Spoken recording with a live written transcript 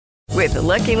With the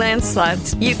Lucky Land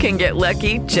Slots, you can get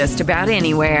lucky just about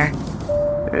anywhere.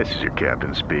 This is your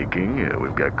captain speaking.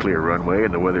 We've got clear runway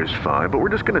and the weather's fine, but we're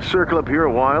just going to circle up here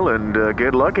a while and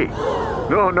get lucky.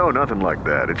 No, nothing like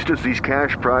that. It's just these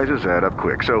cash prizes add up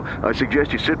quick. So I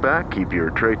suggest you sit back, keep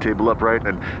your tray table upright,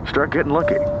 and start getting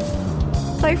lucky.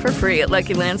 Play for free at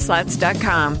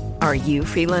LuckyLandSlots.com. Are you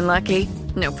feeling lucky?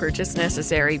 No purchase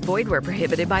necessary. Void where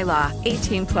prohibited by law.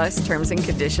 18 plus terms and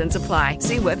conditions apply.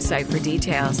 See website for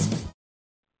details.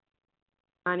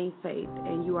 Bonnie Faith,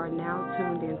 and you are now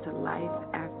tuned into Life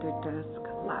After Dusk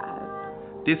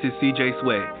Live. This is CJ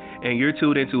Sweat, and you're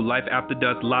tuned into Life After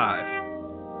Dusk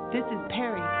Live. This is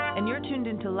Perry, and you're tuned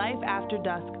into Life After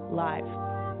Dusk Live.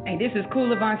 Hey, this is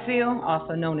Kula Von Seal,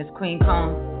 also known as Queen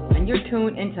Kong, and you're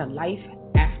tuned into Life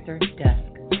After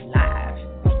Dusk Live.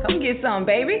 Come get some,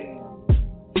 baby.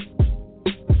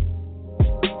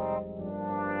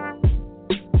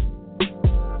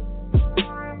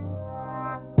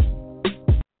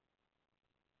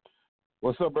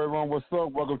 What's up, everyone? What's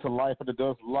up? Welcome to Life After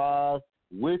Dusk Live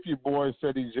with your boy,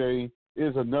 Seti J.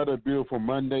 It's another beautiful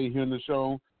Monday here in the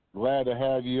show. Glad to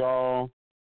have you all.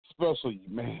 Especially,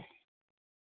 man.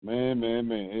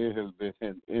 It has been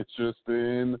an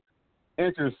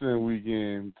interesting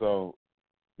weekend. So,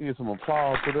 need some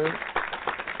applause for that.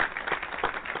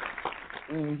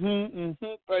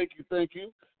 Thank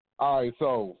you. All right,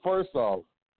 so first off,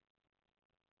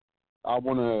 I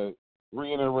want to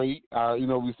reiterate,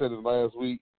 we said it last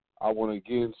week. I want to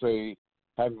again say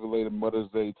happy belated Mother's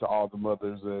Day to all the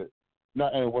mothers.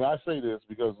 And when I say this,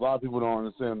 because a lot of people don't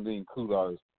understand the include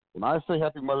others. When I say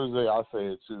happy Mother's Day, I say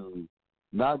it to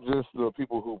not just the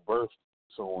people who birthed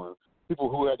someone, people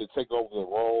who had to take over the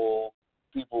role,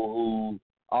 people who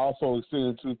also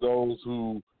extended to those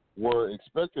who were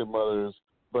expected mothers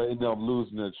but ended up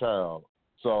losing their child.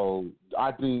 So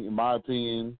I think, in my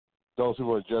opinion, those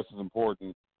people are just as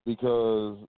important.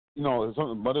 Because,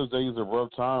 Mother's Day is a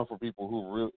rough time for people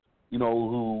who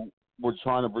were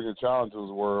trying to bring a child into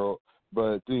this world,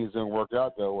 but things didn't work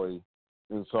out that way.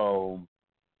 And so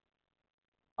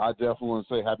I definitely want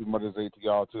to say happy Mother's Day to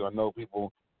y'all, too. I know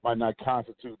people might not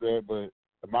constitute that, but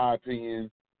in my opinion,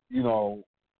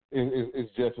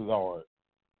 it's just as hard.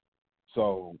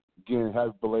 So, again,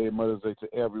 happy belated Mother's Day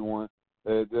to everyone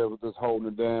that was just holding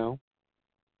it down.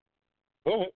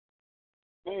 But,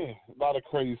 man, a lot of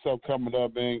crazy stuff coming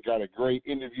up, man. Got a great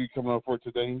interview coming up for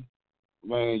today.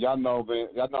 Man, y'all know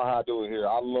how I do it here.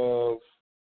 I love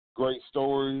great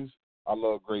stories. I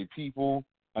love great people.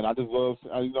 And I just love,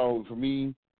 for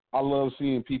me, I love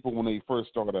seeing people when they first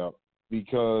start out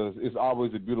because it's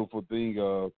always a beautiful thing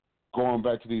of going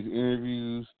back to these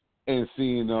interviews and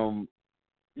seeing them,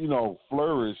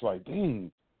 flourish. Like,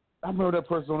 dang, I remember that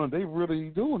person on it. They really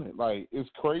doing it. Like, it's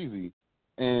crazy.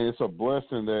 And it's a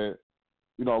blessing that,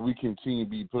 we continue to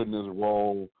be put in this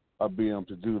role of being able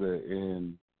to do that.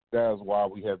 And that's why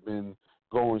we have been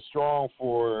going strong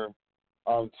for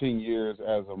 10 years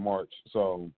as of March.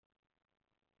 So,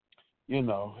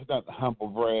 not the humble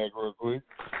brag real quick.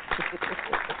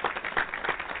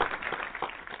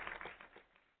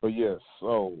 But yes,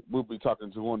 so we'll be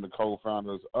talking to one of the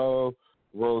co-founders of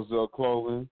Rosedale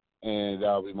Clothing, and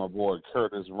that'll be my boy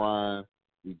Curtis Ryan.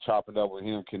 We chopping up with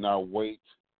him, cannot wait.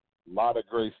 A lot of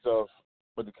great stuff.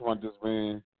 But to come on this,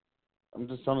 man, I'm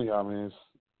just telling y'all, man, it's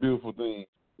a beautiful thing.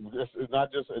 It's not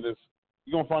just, you're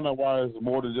going to find out why it's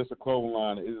more than just a clothing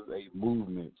line. It is a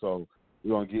movement. So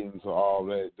we're going to get into all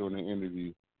that during the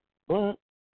interview. But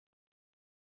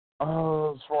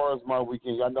as far as my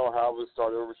weekend, y'all know how we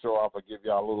started every show off. I give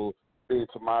y'all a little bit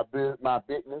to my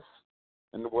business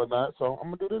and whatnot. So I'm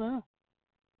going to do that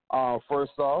now.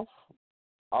 First off,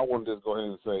 I want to just go ahead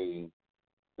and say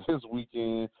this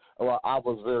weekend, well, I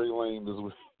was very lame this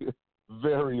weekend.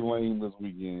 Very lame this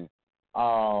weekend.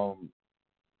 I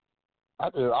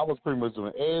was pretty much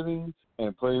doing editing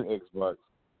and playing Xbox.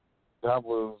 That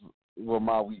was what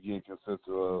my weekend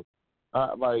consisted of.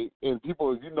 And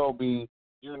people, if you know me,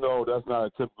 that's not a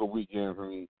typical weekend for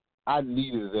me. I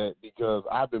needed that because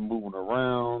I've been moving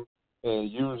around,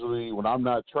 and usually when I'm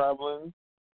not traveling,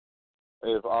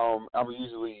 if I'm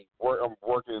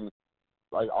working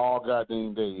like all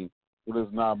goddamn day when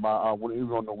it's not when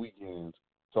it's on the weekends.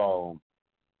 So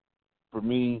for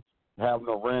me, having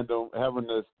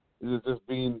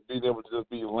being able to just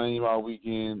be lame all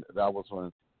weekend, that was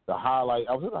fun. I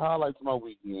was at the highlights of my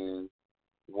weekend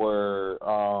where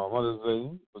Mother's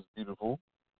Day was beautiful.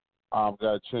 Got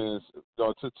a chance,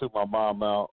 took my mom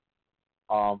out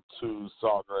to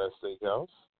Saltgrass Steakhouse.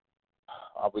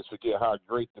 I always forget how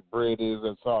great the bread is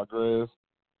at Saltgrass.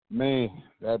 Man,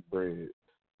 that bread.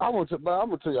 I'm gonna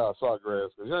tell y'all Saltgrass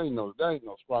because that ain't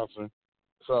no sponsor.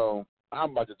 So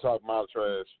I'm about to talk my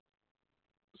trash.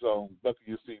 So buckle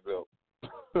your seatbelt.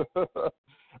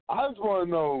 I just want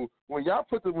to know when y'all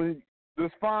put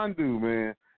this fondue,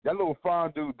 man, that little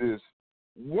fondue dish.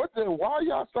 Why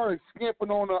y'all started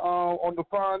skimping on the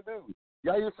fondue?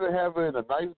 Y'all used to have it in a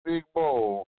nice big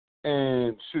bowl,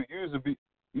 and used to be,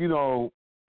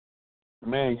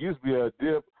 man, used to be a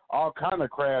dip, all kind of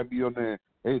crab be on there.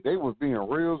 They was being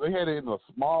real. They had it in a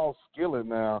small skillet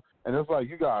now, and it's like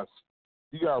you got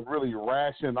really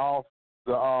ration off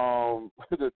the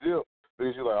the dip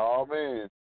because you're like, oh man.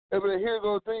 But here's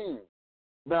the thing.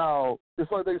 Now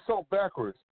it's like they so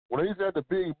backwards. When they used to have the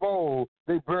big bowl,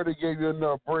 they barely gave you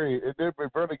enough bread. They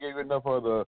barely gave you enough of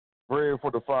the bread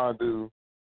for the fondue.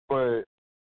 But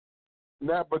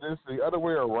it's the other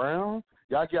way around.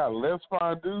 Y'all got less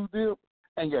fondue dip,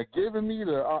 and you're giving me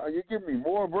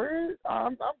more bread.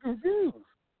 I'm confused.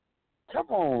 Come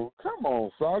on,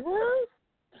 Sawgrass.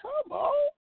 Come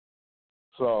on.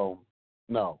 So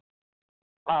no,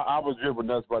 I was driven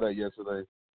nuts by that yesterday.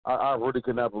 I really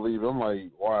could not believe it. I'm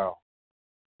like, wow.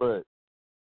 But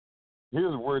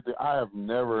here's the weird thing. I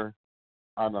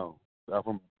know. Y'all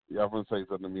gonna say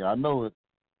something to me. I know it.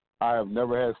 I have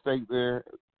never had steak there.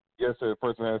 Yesterday, the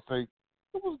person had steak.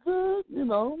 It was good,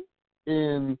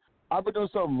 And I've been doing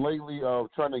something lately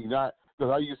of trying to not,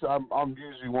 because I'm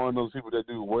usually one of those people that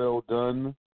do well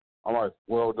done. I'm like,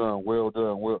 well done.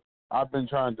 I've been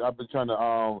trying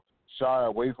to shy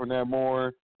away from that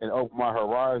more and open my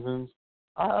horizons.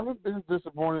 I haven't been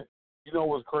disappointed. You know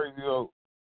what's crazy though?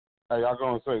 Hey, y'all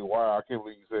gonna say, wow, I can't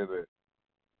believe you said that.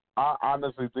 I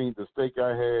honestly think the steak I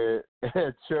had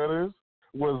at Cheddar's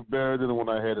was better than the one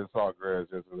I had at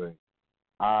Saltgrass yesterday.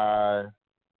 I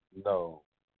know.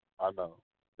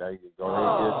 Now you can go ahead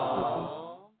and get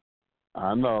your sister.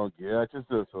 I know, get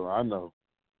your sister. I know.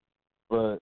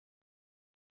 But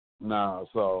nah,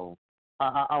 so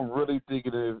I'm really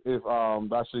thinking if I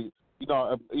should,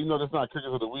 that's not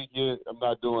Crickets of the Week yet. I'm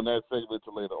not doing that segment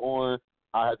till later on.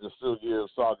 I had to still give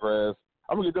Sawgrass.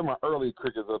 I'm gonna give them my early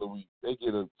Crickets of the Week. They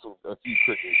get a few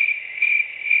crickets.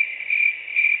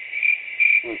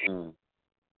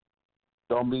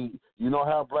 Don't be. You know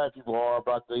how black people are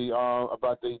about they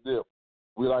dip.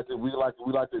 We like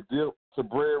the dip to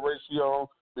bread ratio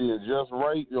being just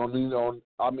right.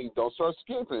 Don't start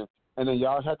skimping, and then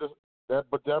y'all had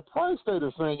but that price stay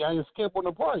the same. Y'all ain't skimp on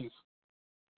the price.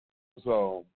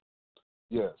 So,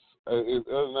 yes, it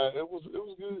was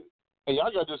good. Hey,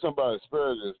 y'all got to do something about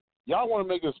asparagus. Y'all want to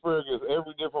make asparagus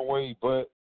every different way,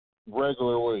 but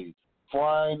regular way,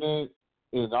 frying it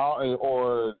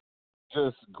or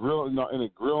just grilling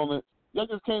it. Y'all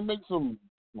just can't make some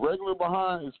regular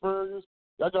behind asparagus.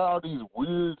 Y'all got all these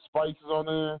weird spices on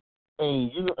there,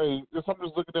 and I'm just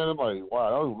looking at them like, wow, I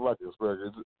don't like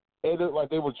asparagus. It looked like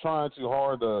they were trying too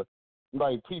hard to,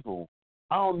 like, people.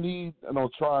 I don't need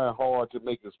trying hard to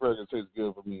make asparagus taste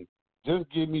good for me.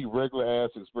 Just give me regular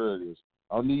ass asparagus.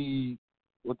 I don't need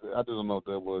I don't know what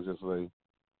that was yesterday.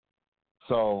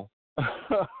 So other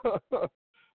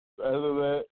than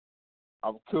that,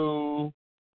 I'm cool.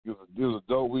 It was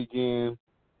a dope weekend.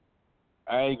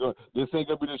 This ain't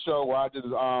gonna be the show where I did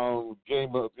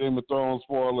Game of Thrones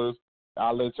spoilers.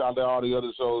 I'll let all the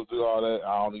other shows do all that.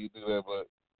 I don't need to do that, but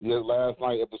yeah, last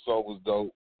night episode was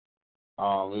dope.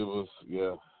 It was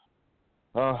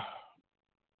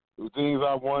the things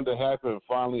I wanted to happen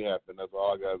finally happened. That's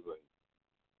all I gotta say.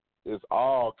 It's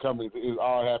all coming. It's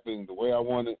all happening the way I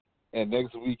want it. And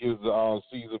next week is the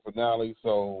season finale.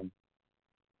 So,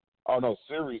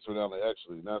 series finale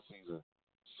actually, not season.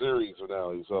 Series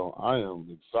finale. So I am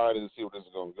excited to see where this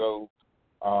is gonna go.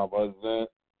 Other than that,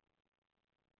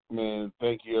 man,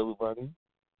 thank you everybody.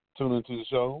 Tune into the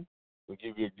show. We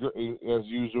give you as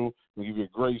usual. We give you a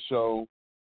great show.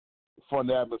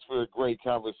 Fun atmosphere, great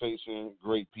conversation,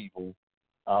 great people.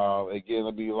 Again,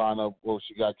 let me line up what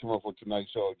she got coming up for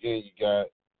tonight's show. Again, you got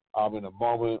in a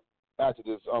moment after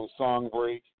this song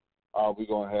break, we're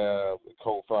gonna have the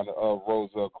co-founder of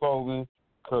Rosedale Clothing,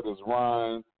 Curtis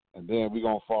Ryan, and then we're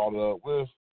gonna follow up with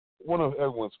one of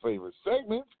everyone's favorite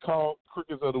segments called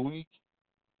Crickets of the Week.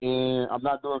 And I'm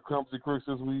not doing Clumsy Cricks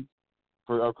this week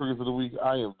for Crickets of the Week.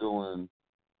 I'm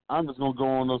just gonna go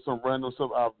on some random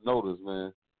stuff I've noticed,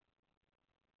 man.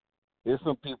 There's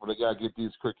some people that gotta get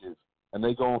these crickets, and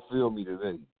they gonna feel me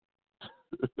today.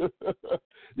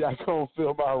 Y'all gonna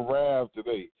feel my wrath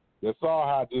today. That's all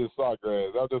how I did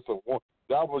Sawgrass.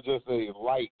 That was just a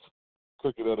light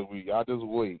cricket of the week. I just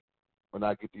wait when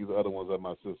I get these other ones at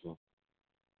my system.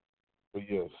 But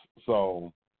yes,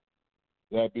 so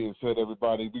that being said,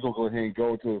 everybody, we're gonna go ahead and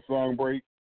go into a song break.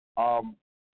 I'm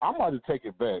about to take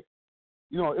it back.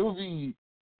 It would be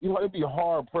it'd be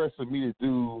hard pressed for me to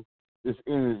do this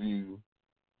interview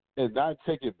and not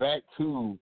take it back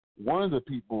to one of the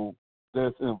people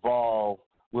that's involved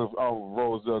with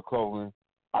Rosedale Clothing.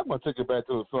 I'm gonna take it back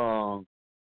to a song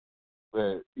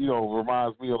that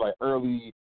reminds me of like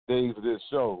early days of this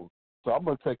show. So I'm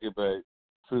gonna take it back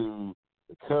to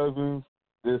the Cousins.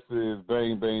 This is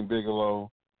Bang Bang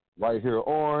Bigelow right here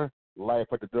on Life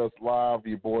at the Dust Live.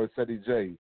 Your boy Seti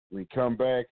J. When we come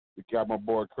back, we got my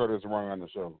boy Curtis Rung on the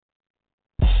show.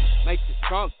 Make your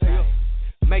trunk bang,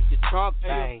 make your trunk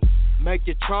bang, make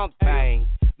your trunk bang,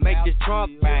 make your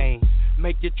trunk bang,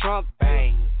 make your trunk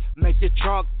bang, make your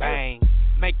trunk bang,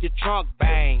 make your trunk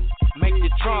bang, make your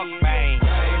trunk bang.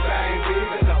 Bang bang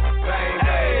Bigelow, bang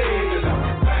bang Bigelow,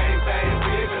 bang bang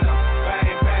Bigelow,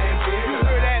 bang bang Bigelow. You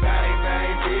hear that? Bang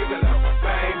bang Bigelow,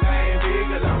 bang bang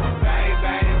Bigelow, bang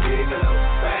bang Bigelow,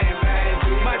 bang bang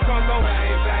Bigelow. My trunk go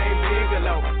bang bang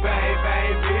Bigelow, bang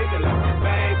bang Bigelow,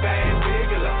 bang bang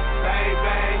Bigelow, bang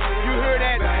bang. You hear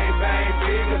that? Bang bang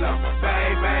Bigelow,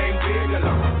 bang bang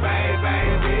Bigelow, bang bang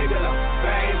Bigelow,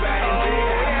 bang bang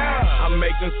Bigelow. I'm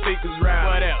making speakers round.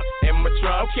 What else? In my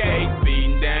truck, okay.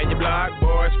 Beating down your block,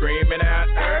 boy, screaming out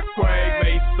earthquake.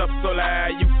 Bass up so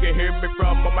loud you can hear me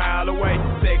from a mile away.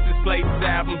 Texas plates,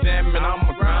 album jamming,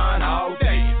 I'ma grind all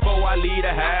day. Before I leave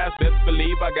the house, best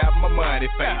believe I got my money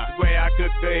face. The way I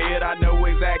cook the head, I know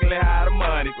exactly how the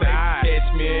money tastes.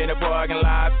 Catch me in the parking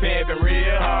lot, pimping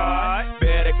real hard.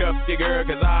 Better cuff your girl,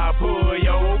 cause I'll pull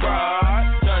your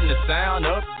rod. Turn the sound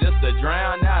up just to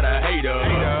drown out a hater.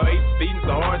 Face beating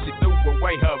so hard, she threw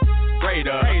away her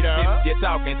radar. If you're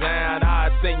talking down,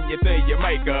 I'll send you to your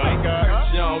maker.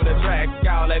 Search on the track,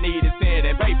 all I need is pen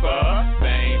and paper.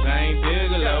 Bang, bang,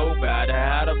 Bigelow, about to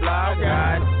have the block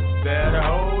right. Better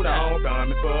hold on,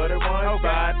 coming for the one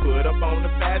spot. Put up on the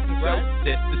passenger,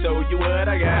 just to show you what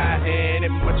I got. And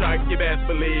in my trunk, you best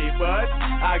believe what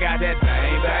I got. That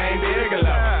bang, bang, Bigelow,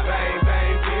 bang,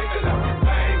 bang, Bigelow,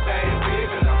 bang, bang,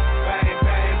 Bigelow, bang,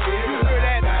 bang, Bigelow. You hear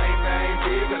that? Bang, bang,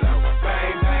 Bigelow,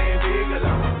 bang, bang,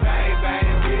 Bigelow, bang, bang,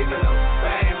 Bigelow,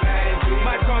 bang, bang, Bigelow.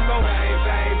 My trunk go bang,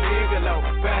 bang, Bigelow,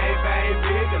 bang, bang,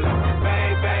 Bigelow,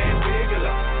 bang, bang,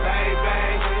 Bigelow, bang,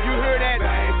 bang. You hear that?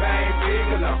 Bang, bang,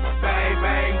 Bigelow, bang,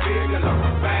 bang, Bigelow,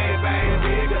 bang, bang,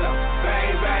 Bigelow,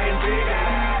 bang, bang,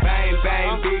 Bigelow. Bang,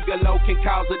 bang, Bigelow can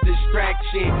cause a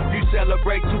distraction. You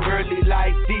celebrate too early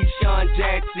like Deshaun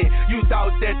Jackson. You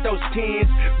thought that those 10s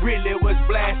really was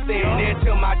blasting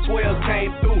until my 12s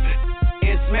came through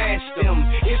and smashed them.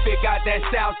 If it got that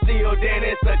South Steel, then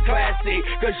it's a classic.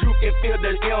 Cause you can feel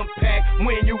the impact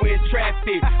when you in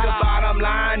traffic. The bottom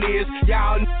line is,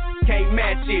 y'all can't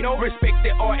match it. No respect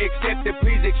it or accept it,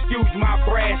 please excuse my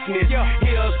brassness.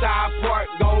 Hillside Park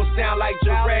gon' sound like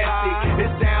Jurassic.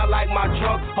 It sound like my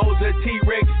trunk holds a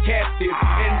T-Rex captive.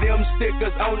 And them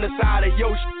stickers on the side of your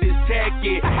shit is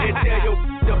tacky. And tell your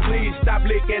to please stop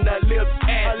licking her lips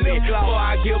at me. Before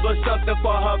I give her something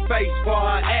for her face, for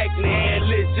her acne. And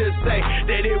let's just say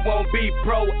that it won't be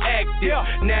proactive.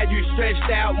 Now you stretched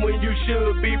out when you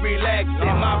should be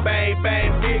relaxing. My bang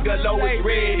bang Bigelow is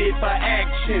ready for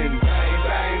action. Bang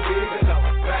bang Bigelow,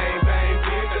 bang bang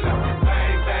Bigelow,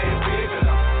 bang bang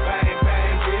Bigelow, bang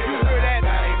bang Bigelow. You hear that?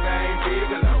 Bang bang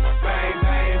Bigelow, bang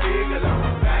bang Bigelow,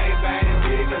 bang bang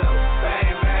Bigelow,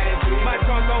 bang bang Bigelow. My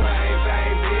trunk go bang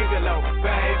bang Bigelow,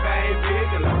 bang bang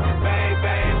Bigelow, bang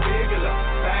bang Bigelow,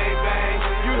 bang bang.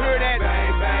 You hear that?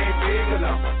 Bang bang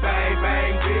Bigelow, bang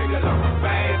bang Bigelow,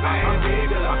 bang bang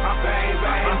Bigelow, bang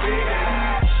bang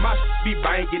Bigelow. My be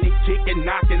banging and kicking,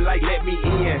 knocking like let me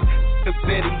in. The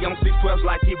city on 612s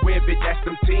like he whip it, that's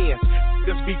them 10s.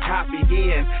 Just be copying,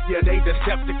 yeah, they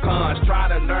Decepticons. Try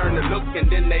to learn the look and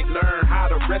then they learn how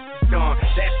the rest is done.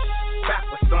 That's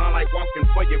backwards, son, like walking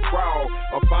for your crawl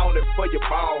or falling for your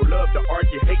ball. Love to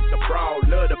argue, hate the brawl,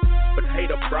 love to but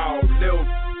hate a brawl. Little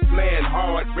playing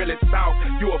hard, really soft,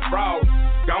 you a fraud.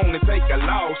 Gone and take a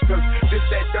loss, cause this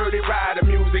that dirty rider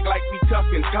music like we tough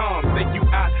and dumb. Think you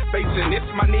out facing it's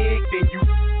my nigga, then you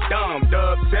dumb.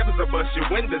 Dub sevens will bust your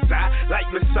windows out like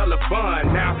Miss Sullivan.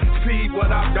 Now see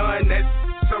what I've done, that's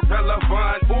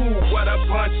irrelevant. Ooh, what a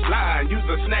punchline. Use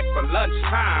a snack for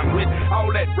lunchtime with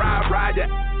all that ride,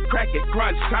 crack it,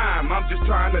 crunch time. I'm just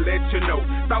trying to let you know.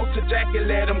 Thought your jacket,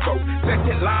 let him go.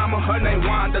 Second llama, her name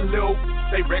Wanda Lil.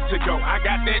 They ready to go. I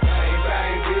got that bang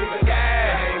bang Bigelow,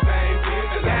 bang bang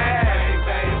Bigelow,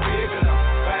 bang bang Bigelow,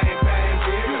 bang bang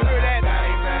Bigelow. You hear that?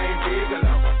 Bang bang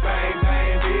Bigelow, bang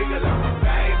bang Bigelow,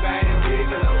 bang bang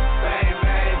Bigelow, bang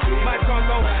bang Bigelow. My trunk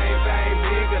go bang bang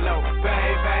Bigelow,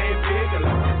 bang bang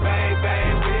Bigelow, bang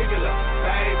bang Bigelow,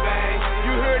 bang bang.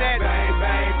 You hear that? Bang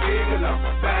bang Bigelow,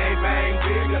 bang bang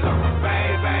Bigelow,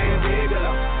 bang bang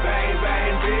Bigelow, bang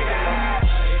bang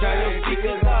Bigelow.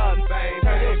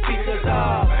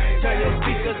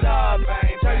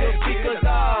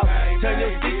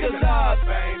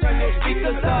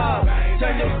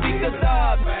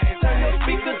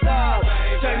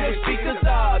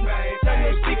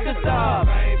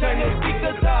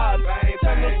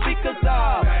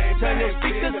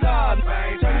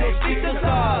 speakers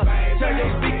up. Turn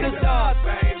them speakers up.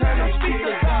 Turn them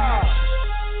speakers up.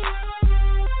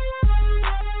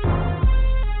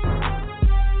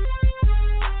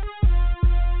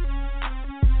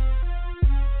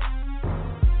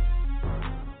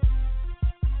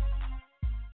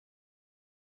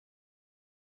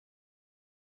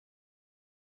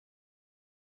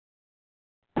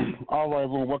 All right,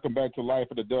 everyone. Welcome back to Life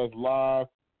of the Dust Live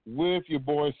with your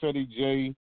boy, Ceddy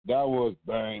J. That was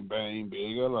Bang, Bang,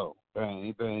 Bigelow.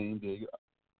 Bang, Bang, Bigelow.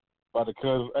 By the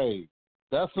Cousins. Hey,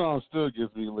 that song still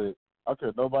gets me lit. Okay,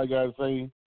 nobody got to say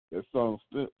that song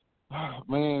still.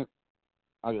 Man,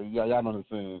 y'all know the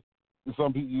saying.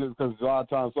 Some people, because a lot of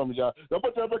times, some of y'all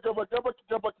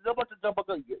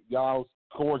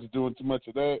chords are doing too much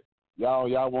of that.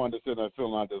 Y'all wanted to sit there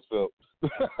feeling like this felt.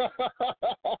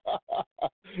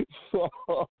 So,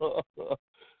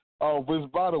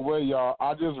 which by the way, y'all,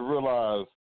 I just realized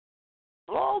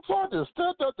Blog Talk just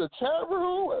stepped up the chat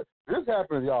room. This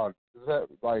happened, y'all.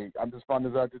 Like, I just found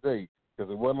this out today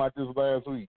because it wasn't like this last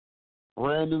week.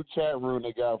 Brand new chat room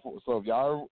they got. So if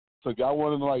y'all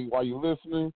want to, like, while you're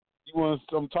listening, you want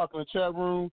some talking in the chat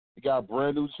room, you got a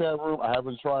brand new chat room. I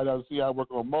haven't tried out to see how it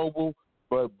works on mobile,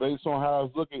 but based on how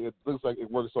it's looking, it looks like it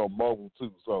works on mobile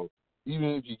too. So even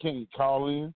if you can't call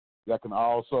in, y'all can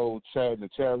also chat in the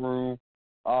chat room.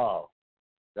 Oh,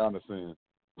 y'all understand.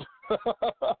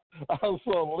 I'm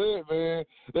so lit, man.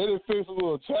 They done fixed a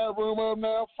little chat room up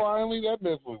now. Finally, that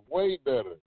mess was way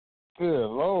better. Good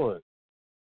Lord.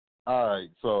 All right,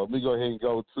 so let me go ahead and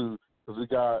go to, because we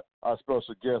got our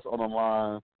special guest on the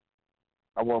line.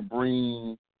 I want to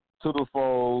bring to the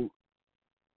fold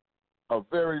a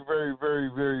very, very, very,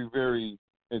 very, very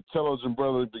intelligent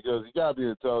brother, because he got to be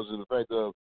intelligent. The fact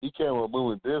that he came with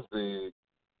moving this big.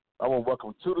 I want to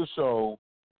welcome to the show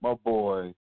my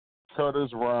boy,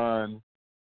 Curtis Ryan,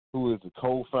 who is the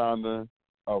co-founder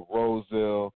of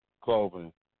Rosedale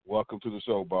Clothing. Welcome to the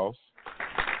show, boss.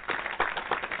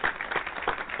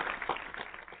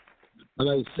 I'd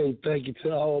like to say thank you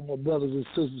to all my brothers and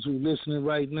sisters who are listening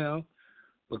right now,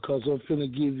 because I'm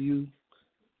finna give you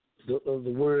the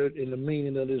word and the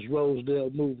meaning of this Rosedale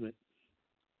movement.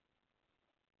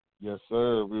 Yes,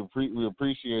 sir. We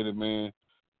appreciate it, man.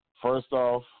 First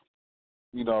off,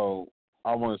 you know,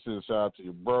 I want to send a shout out to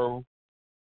your bro,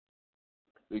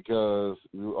 because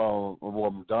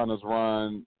Madonna's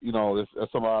Ryan, you know,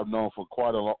 that's somebody I've known for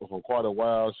quite a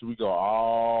while. So we go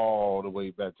all the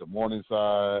way back to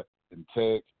Morningside and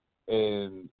Tech,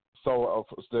 and so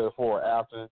therefore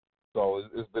after. So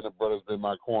it's been a brother's been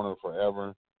my corner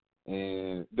forever,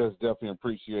 and that's definitely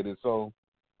appreciated. So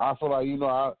I feel like, you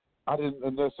know, I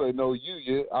didn't necessarily know you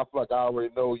yet. I feel like I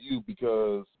already know you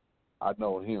because I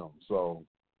know him. So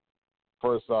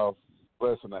first off,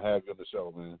 blessing to have you on the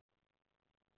show, man.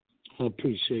 I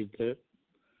appreciate that.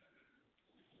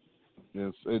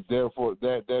 Yes, therefore,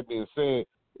 that being said,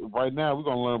 right now we're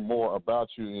gonna learn more about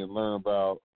you and learn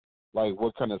about like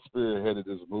what kind of spearheaded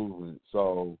this movement.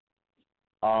 So,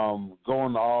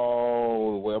 going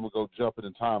all the way, I'm gonna go jump in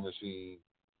the time machine.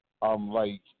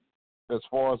 Like as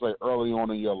far as like early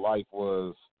on in your life,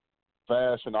 was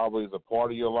fashion always a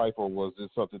part of your life, or was this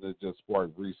something that just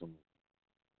sparked recently?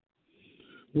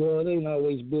 Well, it ain't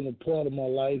always been a part of my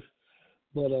life,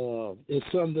 but it's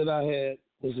something that I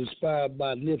was inspired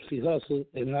by Nipsey Hussle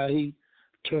and how he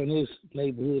turned his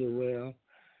neighborhood around,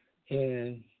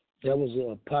 and that was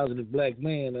a positive black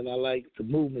man, and I liked the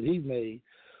movement he made,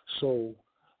 so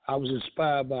I was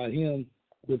inspired by him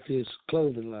with his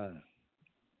clothing line.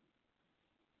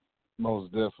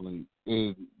 Most definitely,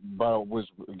 by which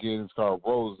again it's called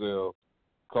Rosedale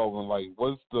Clothing. Like,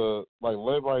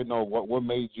 let everybody know what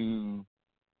made you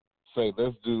say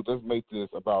let's make this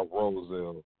about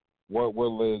Rosedale. What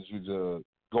led you to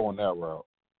go on that route?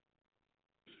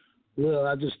 Well,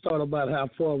 I just thought about how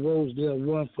far Rosedale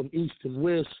run from east and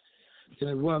west, and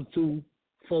it run through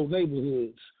 4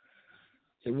 neighborhoods.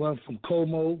 It run from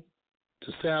Como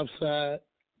to Southside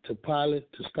to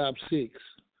Pilot to Stop 6.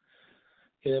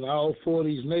 And all 4 of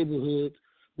these neighborhoods,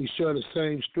 we share the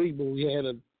same street, but we had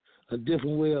a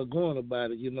different way of going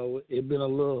about it. You know, it been a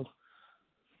little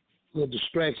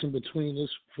distraction between us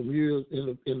from years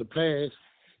in the past,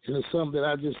 and it's something that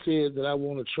I just said that I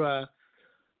want to try,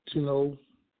 to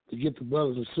get the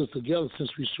brothers and sisters together,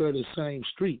 since we share the same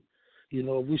street. You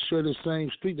know, if we share the same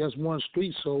street, that's one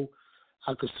street, so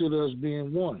I consider us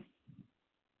being one.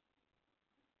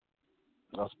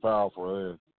 That's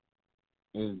powerful,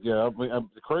 yeah. And yeah, I mean,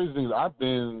 the crazy thing is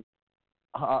when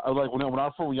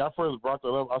y'all first brought that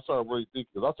up, I started really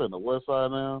thinking, because I stay on the west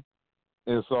side now,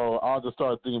 and so I just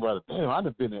started thinking about it. Damn,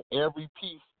 I've been in every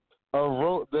piece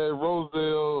of that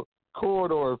Rosedale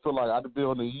corridor, I feel like I'd have been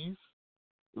on the east.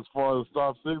 As far as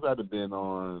stop 6, I'd have been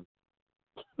on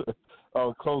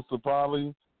close to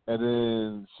Poly. And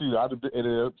then, shoot, I'd have been in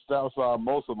the south side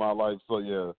most of my life. So,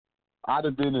 yeah, I'd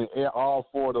have been in all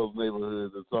 4 of those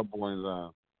neighborhoods at some point in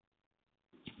time.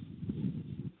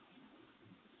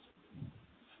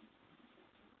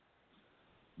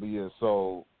 But, yeah,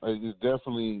 so it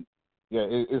definitely, yeah,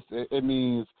 it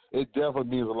definitely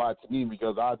means a lot to me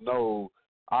because I know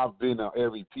I've been on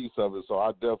every piece of it. So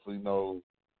I definitely know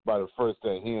by the first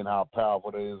hand how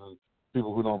powerful it is. And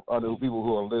people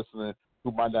who are listening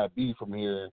who might not be from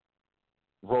here,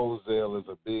 Rosedale is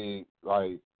a big,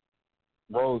 like,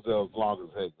 Rosedale's long as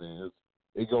heck, man.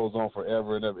 It goes on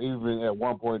forever and ever. Even at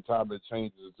one point in time, it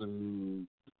changes to,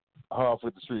 how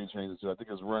the street changes to, I think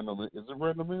it's Random. Is it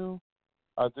Random Mill?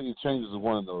 I think it changes to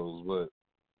one of those, but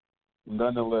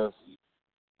nonetheless,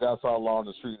 that's how long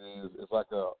the street is. It's like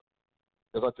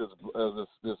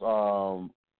this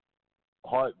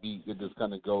heartbeat that just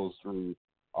kind of goes through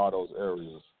all those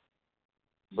areas.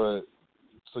 But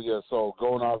so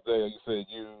going off there, you said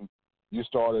you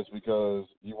started because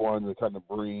you wanted to kind of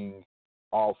bring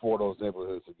all 4 of those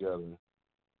neighborhoods together.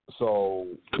 So,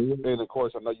 and of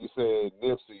course, I know you said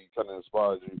Nipsey kind of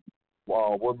inspired you.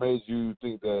 What made you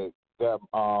think that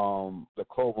the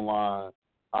clothing line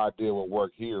idea would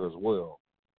work here as well?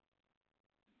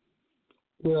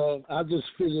 Well, I just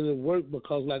figured it worked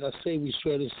because, like I say, we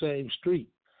share the same street,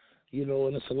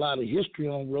 and it's a lot of history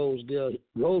on Rosedale.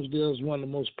 Rosedale is one of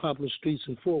the most popular streets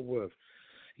in Fort Worth.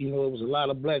 It was a lot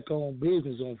of black-owned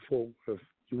business on Fort Worth.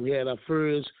 We had our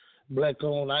first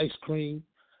black-owned ice cream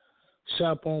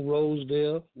shop on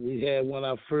Rosedale. We had one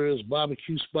of our first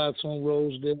barbecue spots on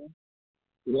Rosedale.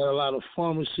 We had a lot of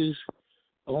pharmacies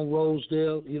on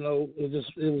Rosedale. It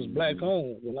was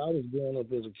black-owned when I was growing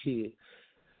up as a kid.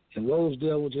 And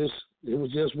Rosedale was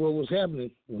just what was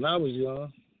happening when I was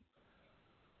young.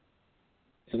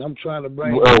 And I'm trying to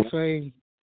bring the same.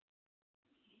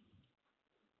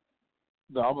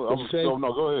 No, go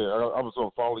ahead. I was going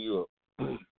to follow you up.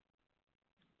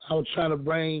 I was trying to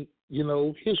bring,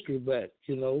 history back,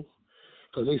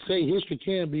 because they say history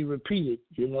can be repeated,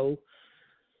 and all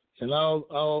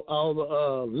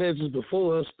the legends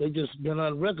before us, they just been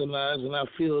unrecognized, and I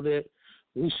feel that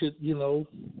we should,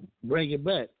 bring it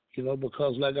back,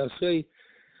 because like I say,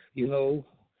 we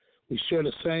share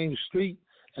the same street,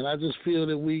 and I just feel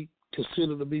that we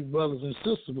consider to be brothers and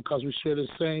sisters because we share the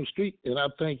same street, and I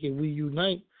think if we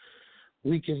unite,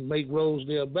 we can make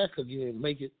Rosedale back again,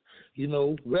 make it,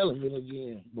 relevant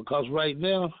again, because right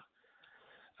now,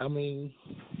 I mean,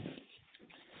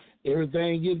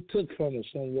 everything getting took from us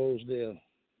on Rosedale.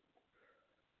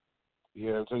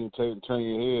 Yeah, turn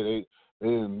your head.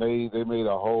 They made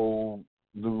a whole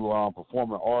new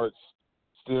performing arts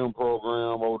STEM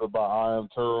program over there by I Am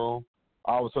Turl.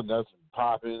 All of a sudden, that's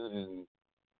popping, and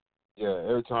yeah,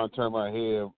 every time I turn my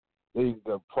head,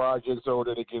 the projects over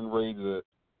there, they're getting ready to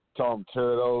tell them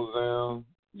tear those down.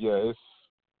 Yeah, it's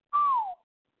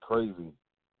crazy.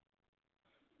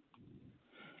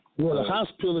 Well, the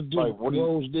hospital district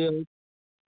Rosedale.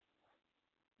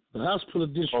 The hospital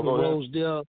district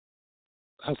Rosedale.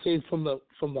 I say from the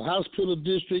hospital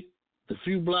district, the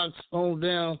few blocks on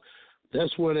down,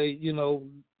 that's where they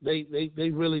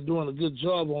really doing a good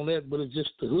job on that. But it's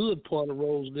just the hood part of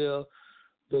Rosedale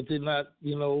that they're not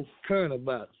caring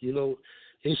about.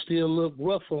 It still look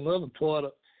rough on the other part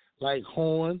of like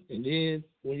Horn, and then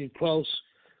when you cross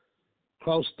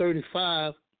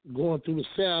 35 going through the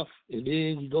south, and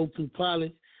then you go through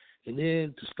Poly, and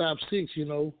then to stop 6,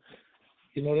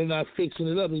 they're not fixing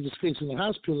it up. They're just fixing the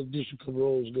hospital district of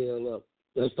Rosedale up.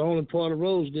 That's the only part of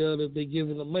Rosedale that they're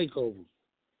giving a makeover.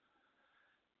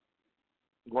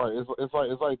 Right. It's like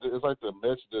the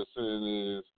message that's saying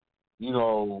is,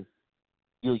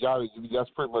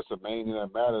 that's pretty much the main thing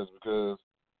that matters because,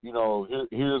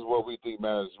 here's what we think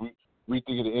matters. We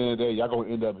think at the end of the day, y'all gonna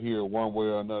end up here one way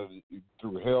or another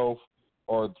through health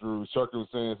or through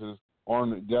circumstances.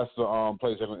 That's the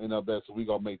place y'all gonna end up at. So we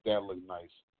gonna make that look nice.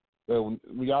 But when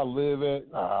y'all live at,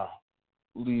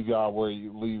 leave y'all where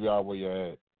you're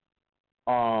at.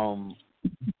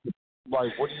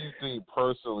 Like, what do you think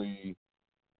personally?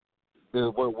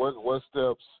 What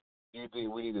steps do you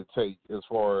think we need to take as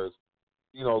far as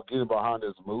getting behind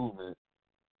this movement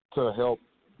to help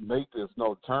make this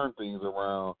turn things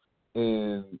around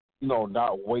and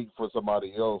not wait for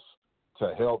somebody else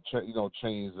to help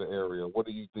change the area? What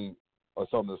do you think are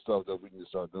some of the stuff that we need to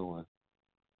start doing?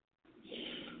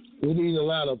 We need a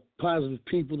lot of positive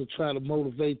people to try to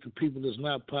motivate the people that's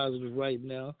not positive right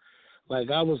now. Like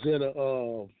I was at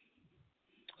a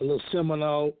little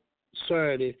seminar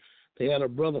Saturday. They had a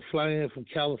brother fly in from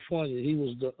California. He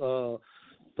was the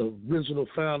original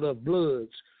founder of Bloods.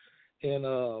 And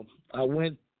I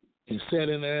went and sat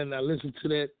in there and I listened to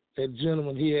that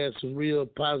gentleman. He had some real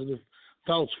positive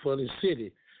thoughts for the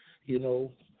city, you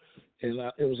know. And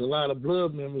it was a lot of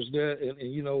Blood members there.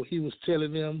 And, you know, he was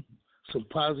telling them some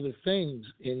positive things.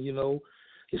 And, you know,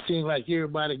 it seemed like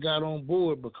everybody got on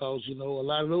board because, you know, a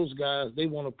lot of those guys, they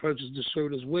want to purchase the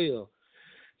shirt as well.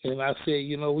 And I said,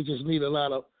 you know, we just need a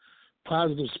lot of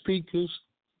positive speakers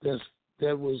that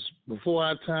was before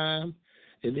our time,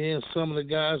 and then some of the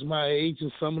guys my age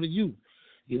and some of the youth.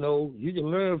 You know, you can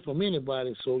learn from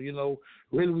anybody. So, you know,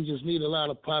 really we just need a lot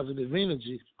of positive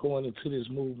energy going into this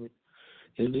movement.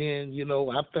 And then, you know,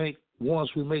 I think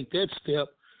once we make that step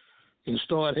and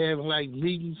start having, like,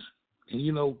 meetings and,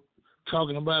 you know,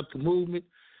 talking about the movement,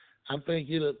 I think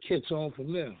it'll catch on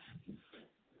from there.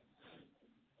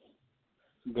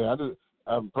 Yeah,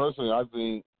 personally, I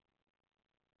think,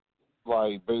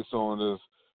 like, based on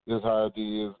this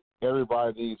idea is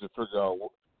everybody needs to figure out.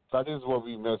 I think this is what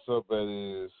we mess up at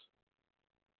is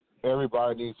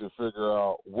everybody needs to figure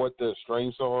out what their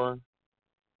strengths are,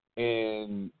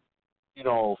 and you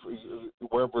know,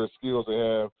 whatever skills they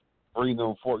have, bring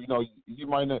them forward. You know, you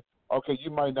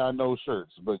might not know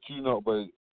shirts, but you know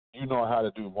how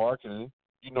to do marketing.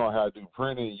 You know how to do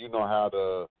printing. You know how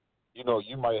to, you know,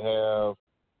 you might have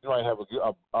be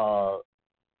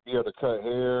able to cut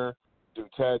hair, do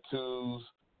tattoos.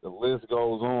 The list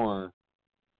goes on.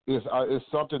 It's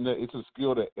something that it's a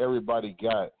skill that everybody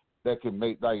got that can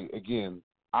make, like, again,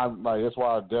 I'm like, that's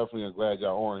why I definitely am glad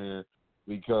y'all on here,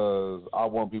 because I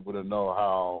want people to know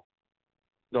how,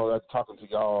 you know, that's talking to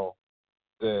y'all,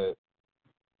 that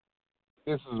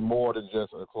this is more than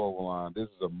just a clothing line. This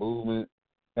is a movement,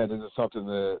 and this is something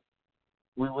that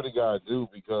we really gotta do,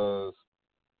 because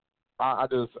I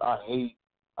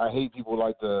hate people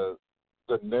like the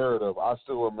narrative. I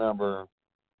still remember.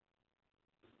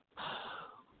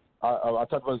 I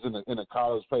talked about this in a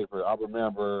college paper. I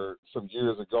remember some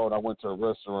years ago, and I went to a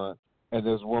restaurant, and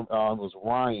this woman, it was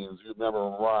Ryan's. You remember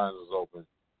when Ryan's was open?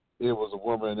 It was a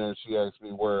woman there, and she asked me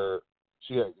where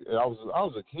I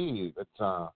was a kid at the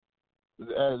time.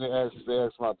 And they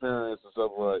asked my parents and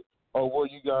stuff like, "Oh, where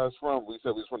you guys from?" We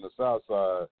said we was from the South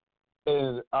Side.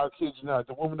 And I kid you not,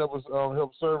 the woman that was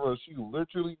help serve us, she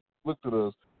literally looked at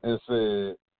us and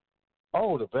said,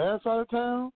 "Oh, the bad side of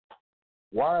town?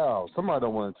 Wow, somebody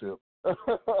don't want to tip."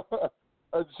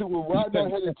 She was right no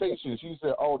hesitation. She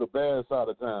said, "Oh, the bad side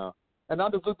of town." And I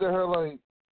just looked at her like,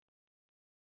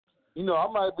 you know, I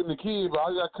might have been a kid, but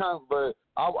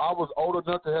I was old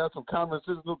enough to have some common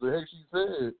sense of what the heck she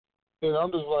said. And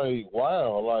I'm just like,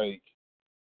 wow, like,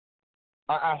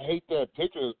 I hate that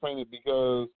picture that's painted,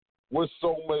 because we're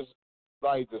so much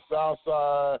like the South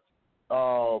Side,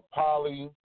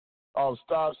 Poly,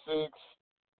 Stop Six,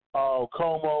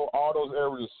 Como, all those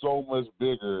areas are so much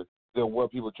bigger than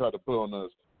what people try to put on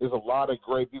us. There's a lot of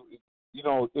great people, you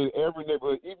know, in every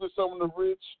neighborhood, even some of the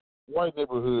rich white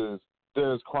neighborhoods,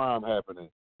 there's crime happening.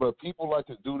 But people like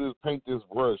to do this, paint this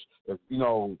brush. If, you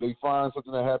know, they find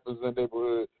something that happens in the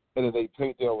neighborhood, and then they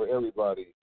paint that over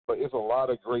everybody. But it's a lot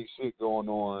of great shit going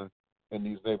on in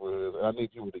these neighborhoods, and I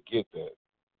need people to get that.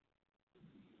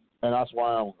 And that's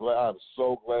why I'm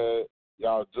so glad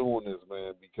y'all doing this,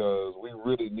 man, because we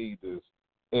really need this.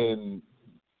 And,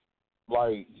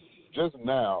 like, just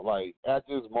now, like, at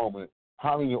this moment,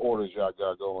 how many orders y'all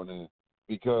got going in?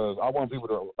 Because I want people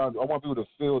to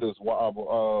feel this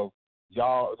of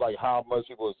y'all, like, how much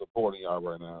people are supporting y'all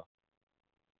right now.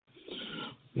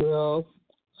 Well,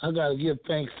 I got to give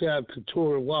thanks out to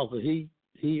Tori Walker. He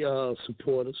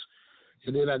support us.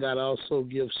 And then I got to also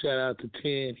give shout out to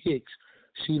Tan Hicks.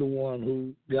 She the one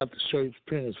who got the shirts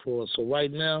printed for us. So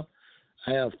right now,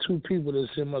 I have two people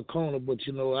that's in my corner, but,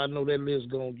 you know, I know that list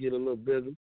going to get a little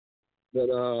bigger. But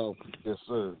yes,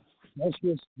 sir. That's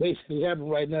what's basically happening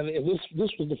right now. This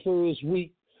was the first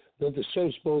week that the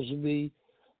shirt's supposed to be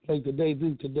make the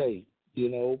debut today, you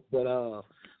know. But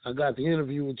I got the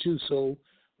interview with you, so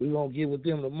we're going to get with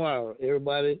them tomorrow.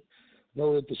 Everybody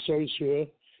know that the shirt's here.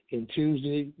 And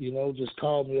Tuesday, you know, just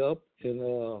call me up, and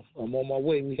I'm on my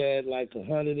way. We had like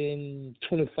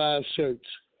 125 shirts.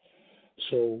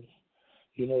 So,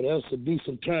 you know, that's a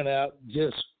decent turnout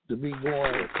just to be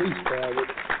going freestyle with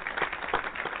it.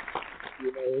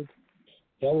 You know,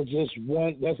 that was just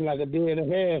one, that's like a day and a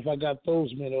half I got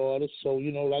those many orders. So,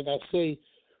 you know, like I say,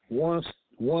 once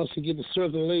you get the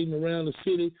circulating around the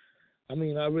city, I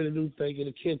mean, I really do think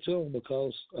it'll catch on,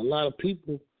 because a lot of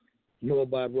people know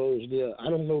about Rosedale. I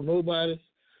don't know nobody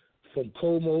from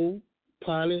Como,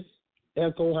 Poly,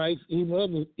 Echo Heights, even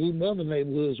other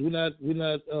neighborhoods. We're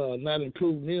not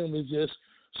improving them. It's just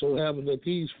so happen that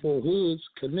these four hoods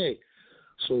connect.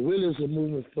 So really, it's a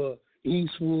movement for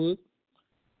Eastwood,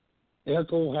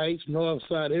 Echo Heights,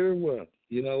 Northside, everywhere.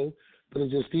 But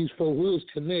it's just these four hoods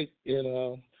connect,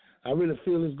 and I really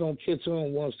feel it's gonna catch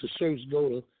on once the shirts go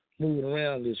to moving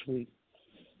around this week.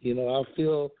 I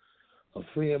feel a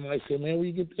friend might say, "Man, where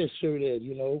you get that shirt at?"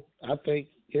 I think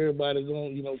everybody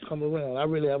gonna come around. I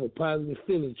really have a positive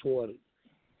feeling toward it.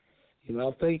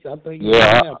 I think it's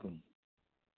gonna happen.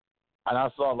 And I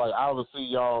saw, I would see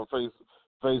y'all on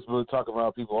Facebook talking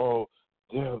about people, oh,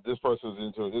 yeah, this person's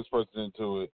into it, this person's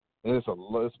into it. And it's a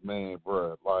list, man,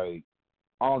 bro. I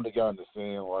don't think I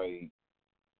understand.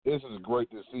 This is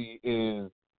great to see. And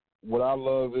what I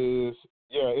love is,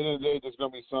 yeah, at the end of the day, there's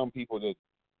going to be some people that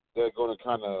are going to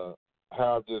kind of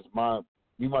have this mind.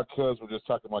 Me and my cousin were just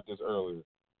talking about this earlier.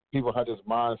 People have this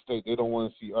mind state. They don't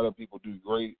want to see other people do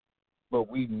great, but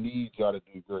we need y'all to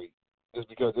do great. It's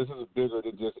because this is bigger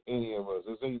than just any of us.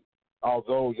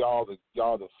 Although y'all the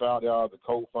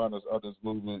co-founders of this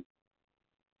movement,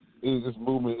 this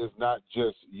movement is not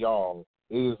just y'all.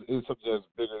 It's something that's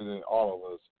bigger than all of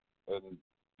us. And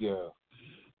yeah,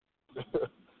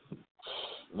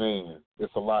 man,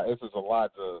 it's a lot. It's just a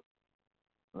lot to,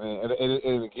 man.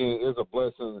 And again, it's a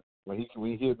blessing when he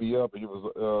hit me up and he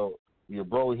was your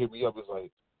bro hit me up. It's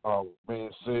like, oh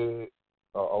man, Sid.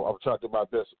 I'm talking about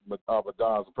this,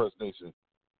 Madonna's impersonation.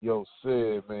 Yo,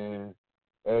 Sid, man,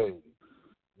 hey,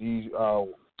 we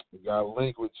got a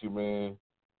link with you, man.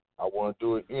 I want to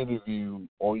do an interview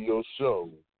on your show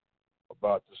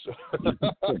about the show.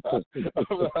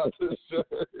 About the show.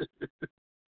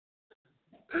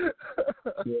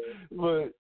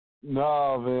 But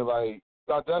nah, man,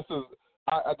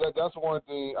 that's one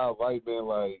thing I like, man.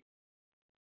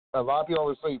 A lot of people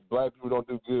always say black people don't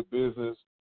do good business.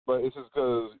 But it's just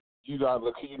because you're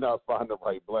not finding the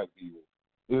right black people.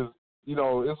 It's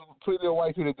plenty of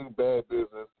white people that do bad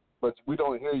business, but we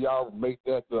don't hear y'all make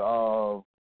that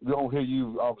we don't hear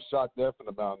you shout that from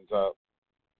the mountaintop.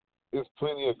 There's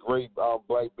plenty of great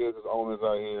black business owners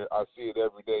out here. I see it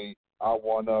every day. I'm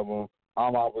one of them.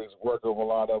 I'm always working with a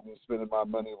lot of them, spending my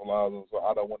money with a lot of them, so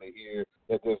I don't want to hear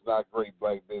that there's not great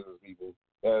black business people.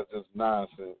 That's just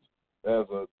nonsense.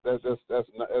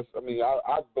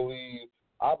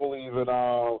 I believe in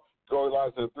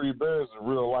Goldilocks and Three Bears in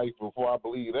real life before I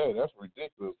believe that. That's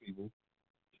ridiculous, people.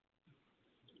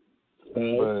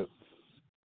 But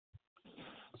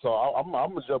so I'm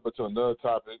gonna jump into another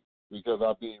topic because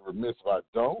I'd be remiss if I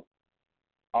don't.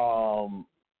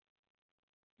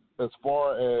 As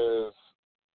far as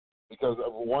because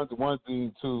one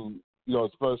thing too,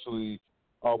 especially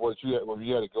what you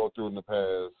had to go through in the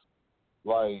past,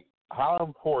 how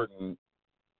important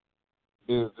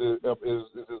is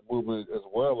this movement as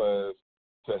well as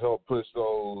to help push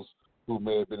those who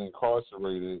may have been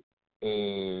incarcerated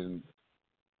and,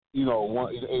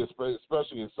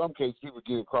 especially in some cases, people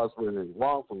get incarcerated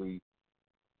wrongfully.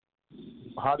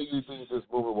 How do you think this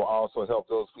movement will also help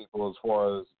those people as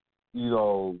far as,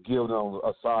 give them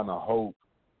a sign of hope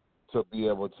to be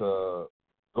able to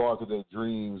go after their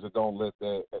dreams and don't let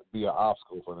that be an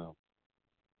obstacle for them?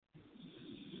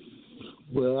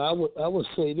 Well, I would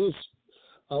say this.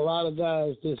 A lot of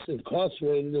guys that's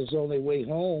incarcerated that's on their way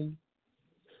home,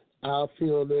 I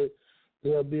feel that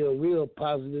they'll be a real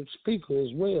positive speaker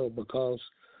as well because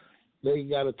they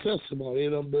got a testimony. They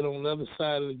done been on the other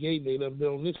side of the gate. They done been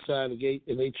on this side of the gate,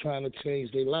 and they trying to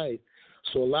change their life.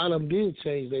 So a lot of them did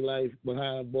change their life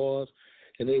behind bars,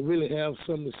 and they really have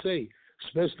something to say,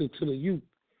 especially to the youth.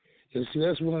 And see,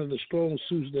 that's one of the strong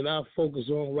suits that I focus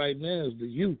on right now is the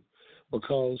youth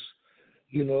because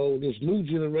this new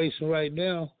generation right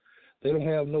now, they don't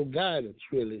have no guidance,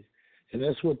 really. And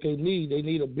that's what they need. They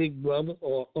need a big brother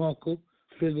or uncle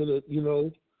figure that,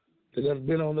 that have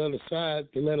been on the other side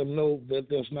to let them know that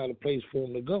there's not a place for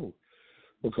them to go.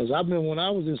 Because I remember when I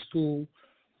was in school,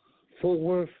 Fort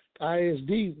Worth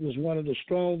ISD was one of the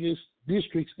strongest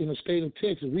districts in the state of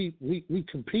Texas. We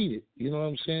competed, you know what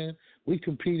I'm saying? We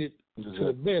competed to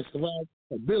the best of our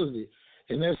ability.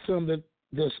 And that's something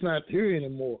that's not here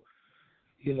anymore.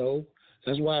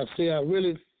 That's why I say I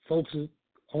really focus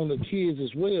on the kids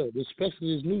as well,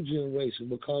 especially this new generation,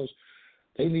 because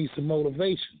they need some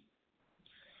motivation.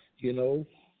 They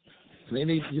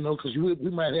need, because we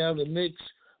might have the next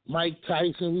Mike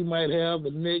Tyson, we might have the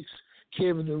next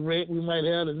Kevin Durant, we might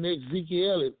have the next Zeke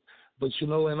Elliott. But,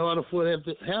 in order for that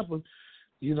to happen,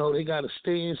 they got to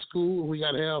stay in school and we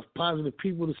got to have positive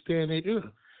people to stay in their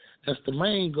ear. That's the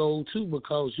main goal, too,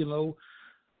 because,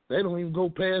 they don't even go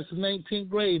past the 19th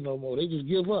grade no more. They just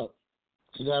give up.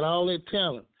 They got all that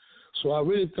talent. So I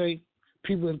really think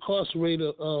people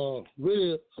incarcerated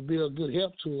really be a good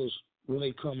help to us when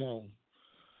they come home.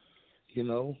 You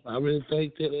know, I really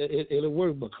think that it'll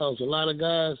work because a lot of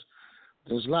guys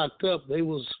that's locked up, they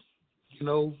was, you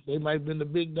know, they might have been the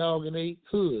big dog in their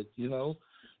hood, you know.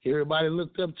 Everybody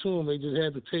looked up to them. They just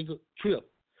had to take a trip.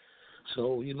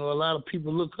 So, you know, a lot of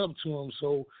people look up to them.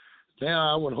 So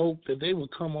now I would hope that they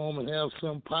would come home and have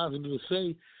something positive to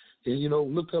say and, you know,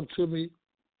 look up to me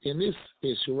in this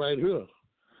issue right here.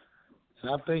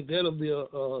 And I think that'll be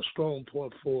a strong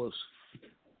point for us.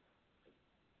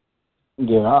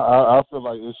 Yeah, I feel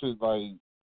like it should, like,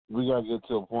 we got to get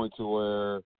to a point to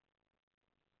where,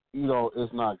 you know,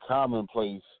 it's not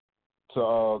commonplace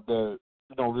to that,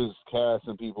 you know, just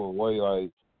casting people away.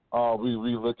 Like,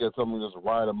 we look at someone just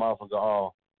write them off and go,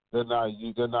 oh, they're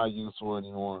not useful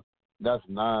anymore. That's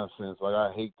nonsense. Like,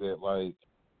 I hate that. Like,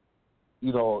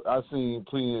 you know, I've seen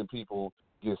plenty of people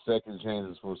get second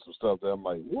chances for some stuff that I'm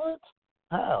like, what?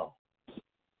 How?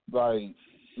 Like,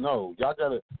 no, y'all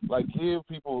gotta, like, give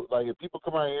people, like, if people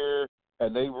come out here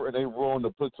and they willing to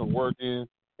put some work in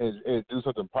and do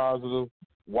something positive,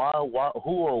 why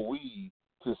who are we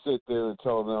to sit there and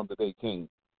tell them that they can't?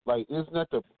 Like, wasn't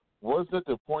that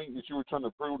the point that you were trying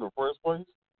to prove in the first place?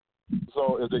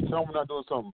 So if they come out doing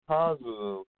something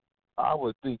positive, I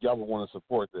would think y'all would want to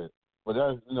support that. But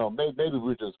that's, you know, maybe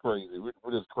we're just crazy.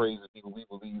 We're just crazy people. We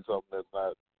believe something that's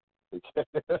not the case.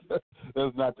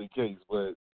 That's not the case.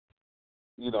 But,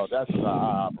 you know, that's not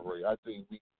how I operate. I think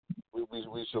we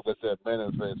should let that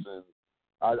manifest, and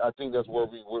I think that's where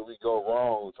we go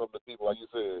wrong. Some of the people, like you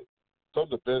said, some of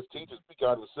the best teachers, we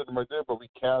got to sit them right there, but we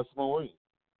cast them away.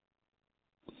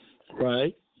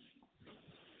 Right.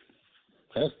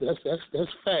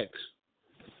 That's facts.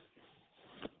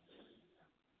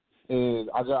 And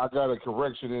I got a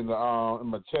correction in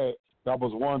my chat. I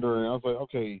was wondering. I was like,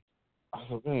 okay. I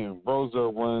said, man,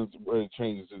 Rosedale runs where it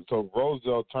changes it. So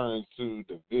Rosedale turns to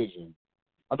Division.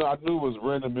 I knew it was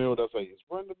Rendermill. That's like, it's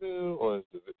Rendermill or is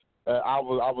it? I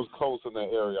was close in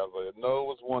that area. I was like, no, it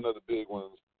was one of the big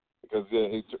ones because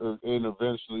it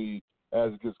eventually,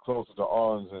 as it gets closer to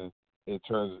Arlington, it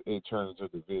turns to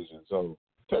Division. So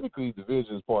technically,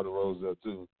 Division is part of Rosedale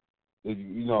too. If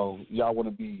you know, y'all want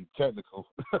to be technical,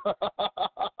 but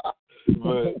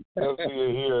that's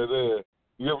here or there.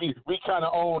 You know, we kind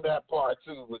of own that part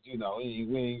too, but you know,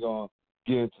 we ain't gonna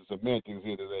get into semantics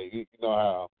here today. You know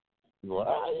how you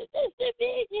go, it's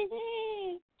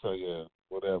Division. So yeah,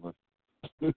 whatever.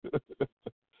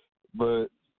 But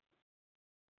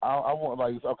I want,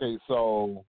 like, okay,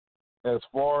 so as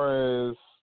far as,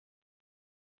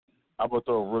 I'm gonna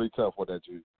throw a really tough one at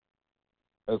you.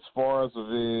 As far as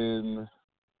in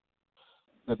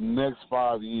the next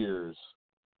 5 years,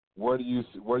 where do you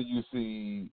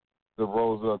see the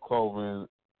Rosedale Clothing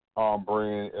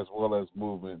brand as well as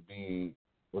movement being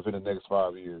within the next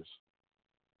 5 years?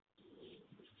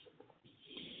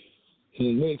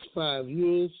 In the next 5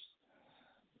 years,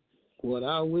 what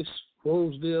I wish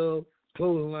Rosedale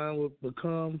Clothing line would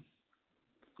become,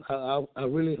 I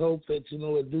really hope that, you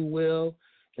know, it do well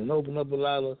and open up a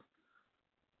lot of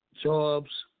jobs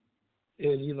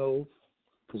and, you know,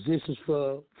 positions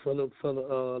for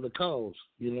the cause,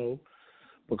 you know,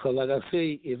 because like I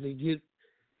say, if they get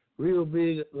real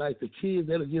big, like the kids,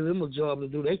 that'll give them a job to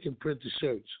do. They can print the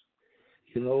shirts,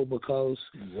 you know, because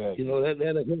you know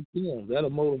that'll help them, that'll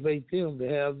motivate them to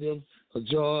have them a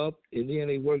job, and then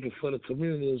they working for the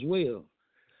community as well.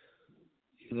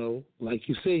 You know, like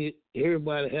you say,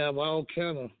 everybody have all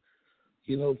kind of,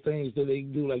 you know, things that they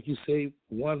do. Like you say,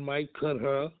 one might cut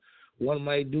hair, one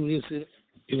might do this, and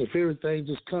if everything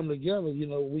just come together, you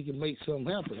know, we can make something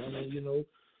happen. I mean, you know,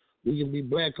 we can be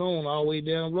black on all the way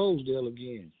down Rosedale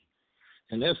again.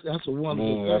 And that's a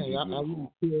wonderful thing. I really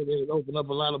feel that it opened up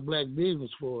a lot of black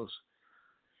business for us.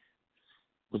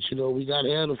 But, you know, we got to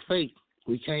have the faith.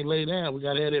 We can't lay down. We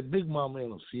got to have that big mama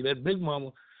in us. See, that big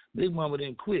mama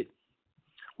didn't quit.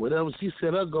 Whatever she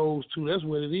set her goals to, that's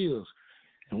what it is.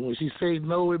 And when she say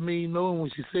no, it means no. And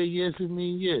when she say yes, it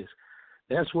means yes.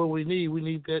 That's what we need. We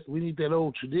need that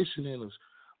old tradition in us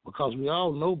because we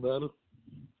all know better.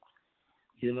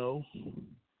 You know.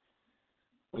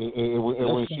 And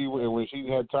when she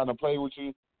had time to play with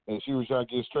you, and she was trying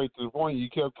to get straight to the point, you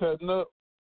kept cutting up.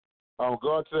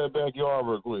 Go out to that backyard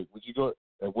real quick. What you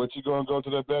gonna go to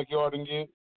that backyard and get?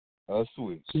 A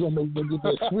switch. She gonna make them get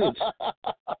that switch.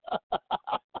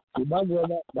 See,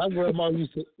 my grandma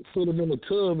used to put them in the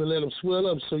tub and let them swell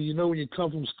up, so you know when you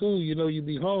come from school, you know you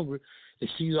be hungry, and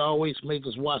she'd always make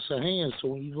us wash our hands. So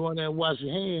when you go in there and wash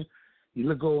your hands, you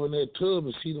look over in that tub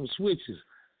and see them switches.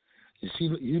 And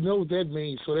you know what that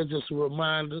means. So that's just a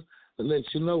reminder to let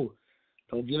you know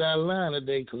Don't get out of line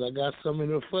today because I got something in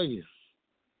there for you.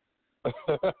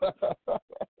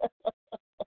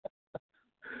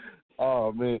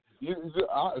 Oh man,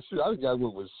 I just got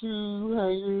one with shoe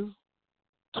hangers.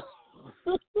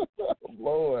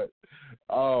 Lord,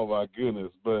 oh my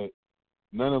goodness! But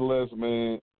nonetheless,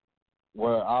 man,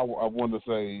 what I want to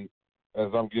say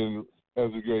as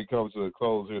we get come to a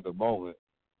close here at the moment.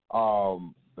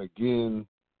 Again,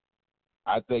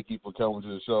 I thank you for coming to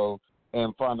the show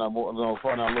and find out a little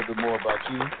bit more about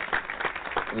you,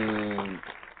 and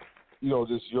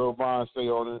just your mind stay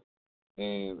on it.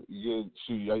 And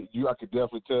I could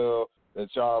definitely tell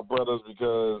that y'all brothers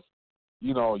because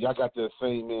y'all got that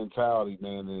same mentality,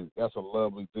 man, and that's a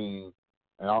lovely thing.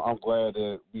 And I'm glad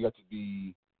that we got to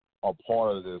be a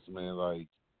part of this, man. Like,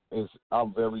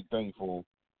 I'm very thankful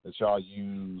that y'all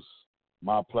use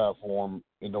my platform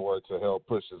in order to help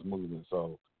push this movement.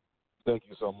 So, thank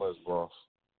you so much, boss.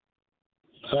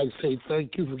 I'd like to say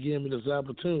thank you for giving me this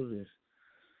opportunity.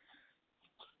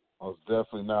 Most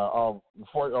definitely. Now,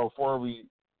 before we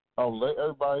let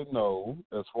everybody know,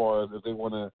 as far as if they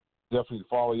want to definitely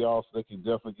follow y'all, so they can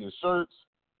definitely get shirts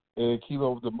and keep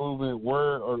up with the movement.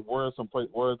 Where are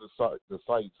the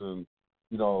sites and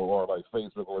or like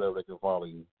Facebook or whatever they can follow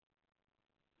you?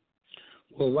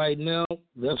 Well, right now,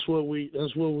 that's what we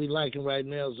liking right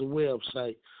now is a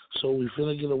website. So we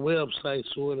finna get a website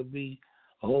so it'll be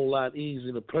a whole lot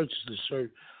easier to purchase the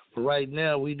shirt. But right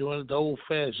now, we doing it the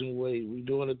old-fashioned way. We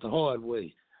doing it the hard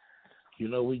way.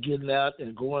 We getting out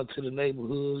and going to the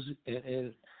neighborhoods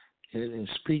and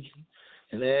speaking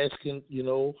and asking,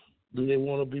 do they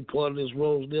want to be part of this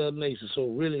Rosedale Nation? So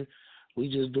really, we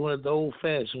just doing it the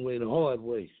old-fashioned way, the hard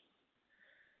way.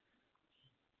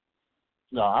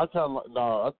 No, I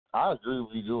agree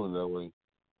with you doing it that way.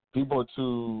 People are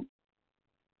too.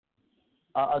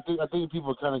 I think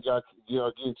people kind of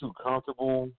getting too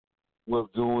comfortable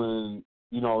with doing,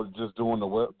 just doing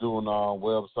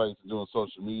websites and doing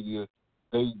social media.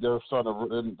 They're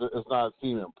starting to. It's not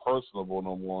seeming personable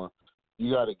no more.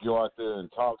 You got to go out there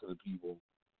and talk to the people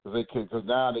because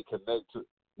now they connect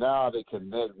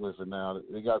with it. Now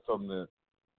they got something that,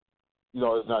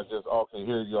 it's not just okay.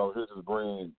 Here you go. Here's this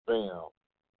brand, bam.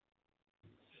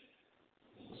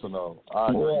 So no, I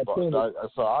agree.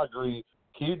 I agree.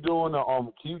 Keep doing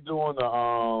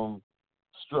the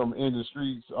Strum in the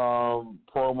Streets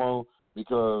promo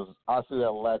because I see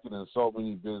that lacking in so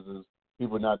many business.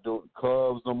 People not doing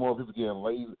clubs no more. People getting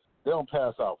lazy. They don't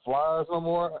pass out flyers no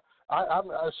more. I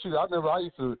remember I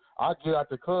get out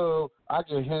the club, I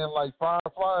get handed like 5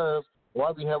 flyers, or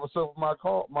I be having stuff in my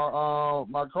car.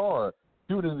 My car.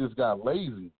 People then just got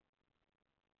lazy.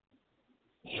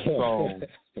 So.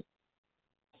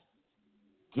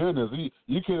 Goodness,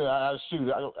 you can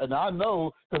and I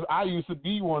know because I used to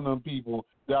be one of them people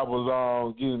that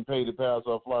was getting paid to pass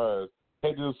out flyers.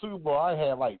 Hey, to the Super Bowl, I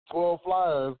had like 12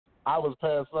 flyers. I was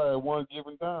passing out at one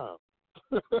given time.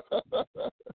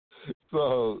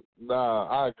 So,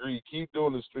 I agree. Keep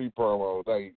doing the street promo.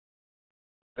 Like,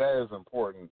 that is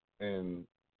important. And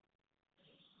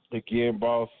again,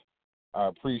 boss, I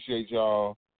appreciate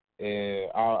y'all, and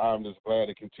I'm just glad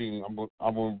to continue.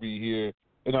 I'm going to be here.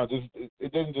 It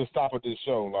doesn't just stop at this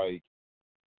show. Like,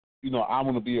 I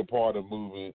want to be a part of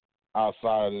movement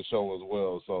outside of the show as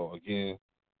well. So, again,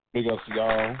 big ups to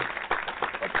y'all.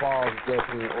 Applause is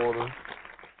definitely in order.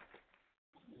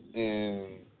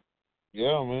 And,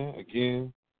 yeah, man,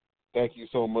 again, thank you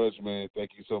so much, man.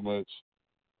 Thank you so much.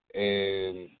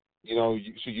 And, you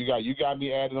got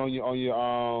me added on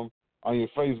your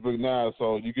Facebook now,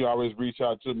 so you can always reach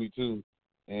out to me, too.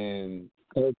 And,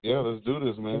 yeah, let's do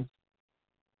this, man.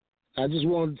 I just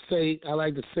wanted to say, I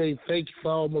like to say thank you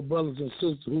for all my brothers and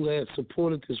sisters who have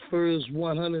supported this first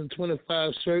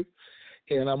 125 shirt.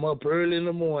 And I'm up early in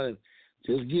the morning.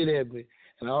 Just get at me.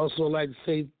 And I also like to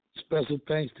say special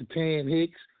thanks to Tan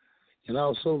Hicks and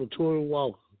also to Tori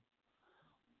Walker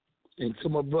and to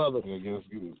my brother. Yeah, that's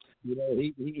good.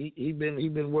 He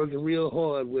been working real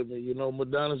hard with me.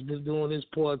 Madonna's been doing his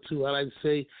part too. I like to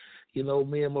say,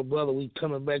 me and my brother, we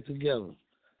coming back together.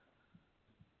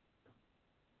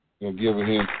 Give a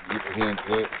hint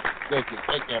to it. Thank you,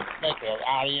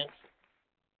 audience.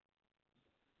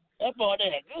 That boy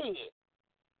there good.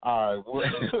 All right,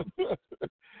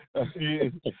 well,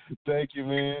 thank you,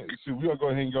 man. We're gonna go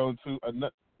ahead and go into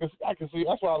another. I can see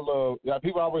that's what I love. Yeah,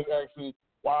 people always ask me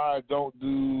why I don't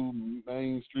do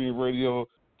mainstream radio.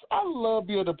 I love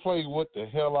being able to play what the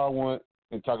hell I want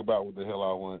and talk about what the hell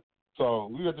I want. So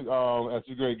we got to as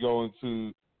we get ready to go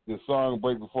into the song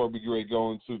break before we get ready to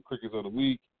go into Crickets of the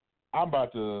Week. I'm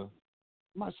about to.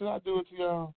 Should I do it to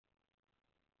y'all?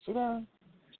 Should I?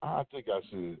 I think I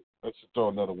should. Let's just throw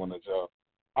another one at y'all.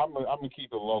 I'm gonna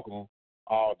keep it local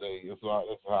all day. That's how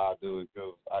I do it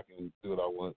because I can do what I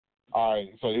want. All right,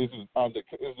 so this is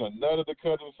another The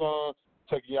Cousin song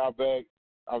taking y'all back.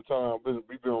 I'm telling you,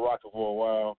 we've been rocking for a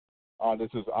while. This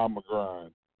is I'm a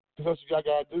Grind. That's what y'all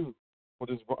gotta do for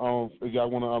this. If y'all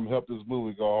wanna help this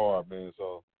movie go hard, man.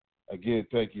 So again,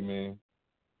 thank you, man.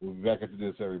 We'll be back after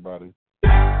this, everybody.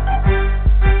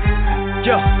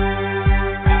 Yo,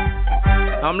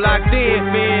 I'm locked in,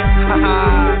 man.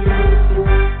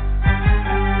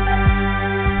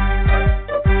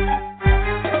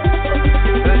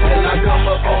 Until I come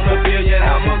up on the billion,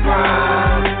 I'ma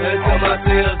grind. Until my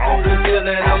sales through the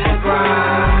ceiling, I'ma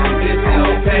grind. It's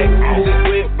no pack, music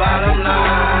with bottom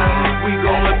line. We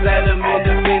going platinum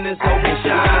independent, so we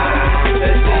shine.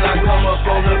 Until I come up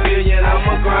on the billion,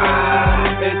 I'ma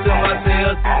grind. Until my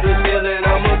sales through the ceiling,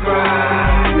 I'ma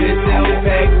grind. It's no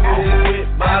pack, music with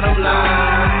bottom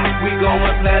line. We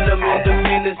going platinum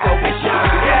independent, so we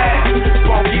shine. Yeah,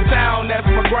 Funky Town, that's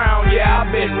my ground. Yeah,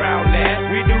 I've been round that.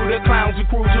 We do the clowns, we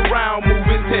cruise around,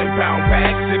 moving 10-pound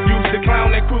packs. If you's the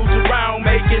clown that cruise around,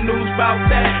 making news about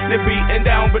that. Then beating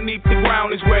down beneath the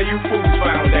ground is where you fools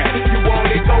found that. You want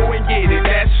it, go and get it.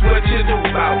 That's what you do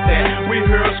about that. We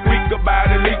hear a squeak about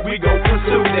a leak, we go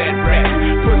pursue that rat.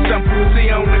 Put some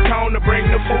pussy on the corner, bring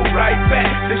the food right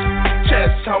back. This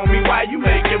chest told me why you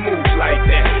making moves like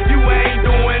that. You ain't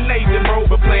doing Nathan, bro,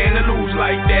 but playing to lose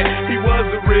like that. He was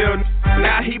a real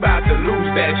now he bout to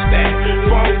lose that stack.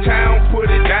 Funk Town,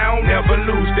 put it down, never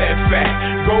lose that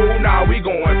fact. Gold, now we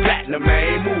going platinum,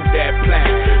 man, move that plat.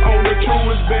 On the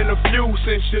true, it's been a few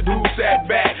since your dude sat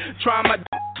back. Try my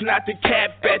not to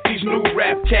cap at these new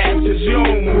rap cats, cause you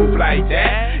don't move like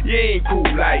that. You ain't cool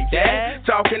like that.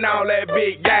 Talking all that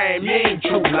big game, you ain't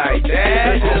true like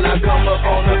that. Until I come up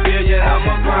on the billion,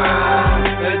 I'ma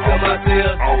grind. Until my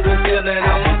sales through the ceiling,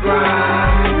 I'ma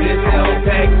grind. It's no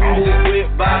pack, music with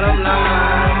bottom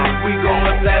line. We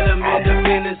going platinum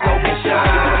independent, so we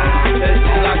shine.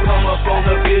 Until I come up on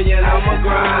the billion, I'ma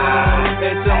grind.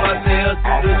 Until my sales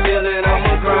through the ceiling,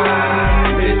 I'ma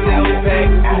grind. It's no pack,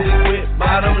 music with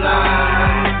bottom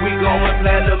line. We going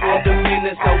platinum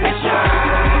independent, so we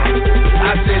shine.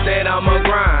 I said that I'm a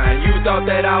grind. You thought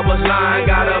that I was lying.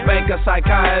 Got a bank of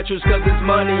psychiatrists, cause it's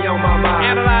money on my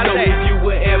mind. So if you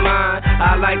wouldn't mind,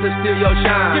 I'd like to steal your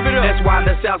shine. That's why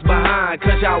the South's behind,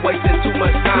 cause y'all wasting too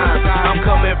much time. I'm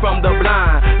coming from the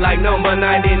blind, like number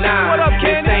 99. What up,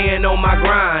 Kenny? Staying on my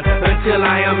grind until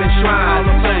I am enshrined.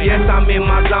 So yes, I'm in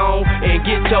my zone. And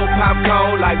get your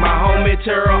popcorn like my homie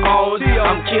Terrell owns.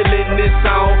 I'm killing this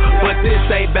song, but this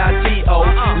ain't about T.O.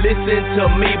 Listen to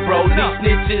me, bro. These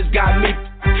snitches got me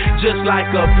just like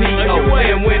a P.O.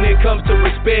 And when it comes to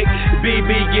respect, BB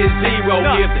gets zero.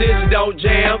 If this don't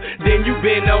jam, then you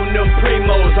been on them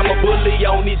primos. I'm a bully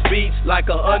on these beats like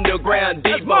an underground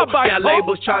Devo. Got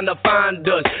labels trying to find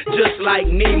us just like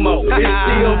Nemo. It's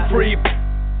still free.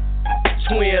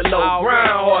 Twin low, grind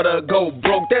harder, go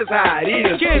broke, that's how it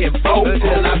is.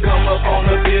 Until I come up on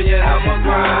the billion, I'ma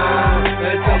grind.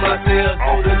 Until my sales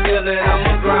through the ceiling,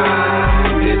 I'ma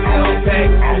grind. It's no pack,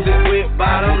 music with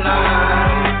bottom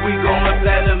line. We going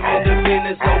platinum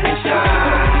independent, so we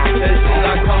shine. Until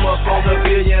I come up on the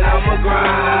billion, I'ma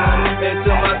grind.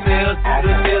 Until my sales through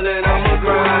the ceiling, I'ma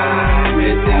grind.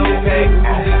 It's no pack,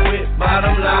 music with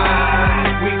bottom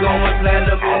line. We going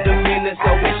platinum independent,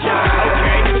 so we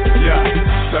shine. Okay.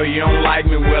 So you don't like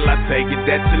me, well I take it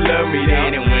that you love me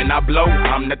then. And when I blow,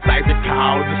 I'm the type to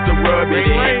call just to rub it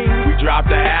in. We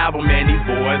dropped the album and these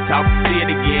boys talk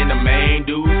shit again. The main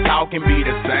dudes talking be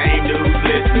the same dudes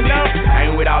listening.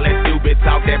 I ain't with all that stupid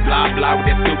talk, that blah blah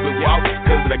with that stupid walk.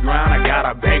 Cause of the grind I got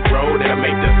a bankroll that'll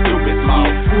make the stupid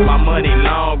small. My money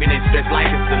long and it stretch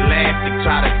like it's elastic.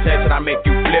 Try to touch it, I make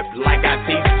you flip like I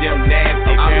teach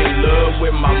gymnastics. I'm in love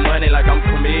with my money like I'm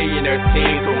millionaire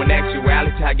team. So in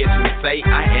actuality I guess you say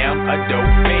I am a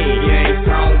dope fiend. You ain't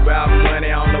talking about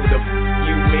money, I don't know what the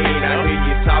you mean. I hear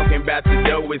you talking about the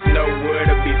dough, it's nowhere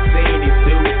to be seen. These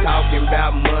dudes talking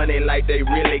about money like they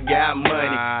really got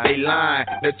money. They lying,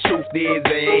 the truth is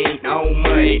they ain't on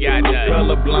money. I'm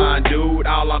colorblind, dude,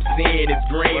 all I'm seeing is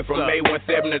green. From May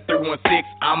 17 to 316,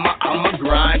 I'm a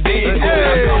grinding. Until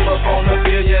I come up on the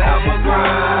billion, I'm a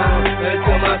grind.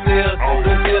 Until my sales through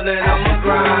the ceiling, I'm a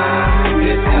grind.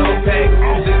 It's no pack,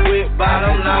 music with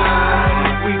bottom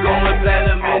line. We going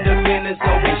platinum independent,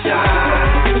 so we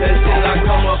shine. Until I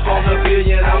come up on the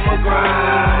billion, I'm a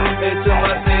grind. Until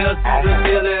my sales through the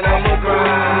ceiling, I'm a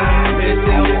grind. It's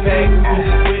no pack,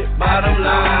 music with bottom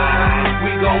line.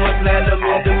 We going platinum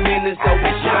independent, so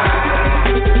we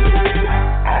shine.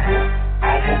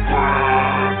 I'm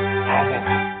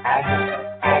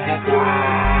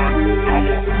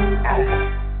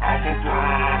a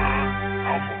grind.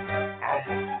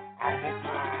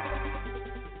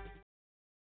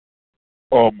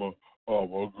 I'm a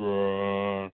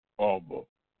grind. I'm a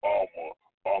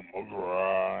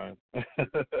grind.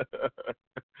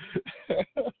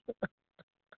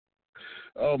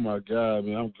 Oh my God,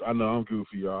 man! I know I'm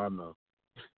goofy, y'all. I know.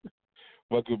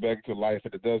 Welcome back to Life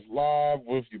at the Dust Live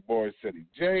with your boy Ceddy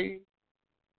J.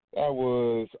 That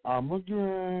was I'm a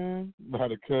grind by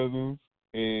the Cousins,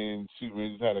 and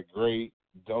we just had a great,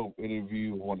 dope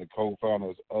interview with one of the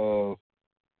co-founders of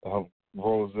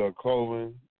Rosedale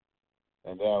Clothing,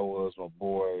 and that was my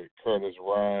boy Curtis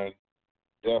Ryan.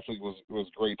 Definitely was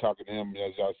great talking to him.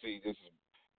 As y'all see,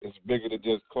 it's bigger than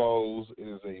just clothes. It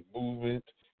is a movement.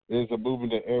 It is a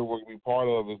movement that everyone can be part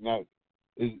of.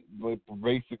 But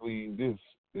basically this.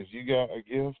 If you got a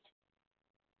gift,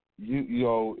 and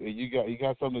you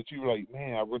got something that you like,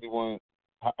 man, I really want.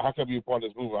 How can I be a part of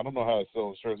this movement? I don't know how to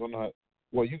sell shirts. I don't know how.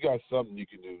 Well, you got something you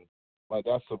can do. Like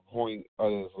that's the point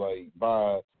of this. Like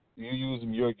by you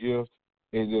using your gift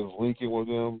and just linking with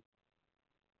them,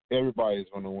 everybody's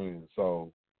going to win.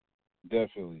 So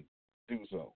definitely do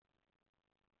so.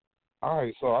 All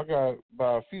right, so I got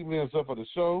about a few minutes up of the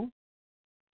show.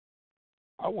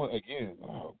 I want again,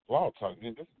 blog talk.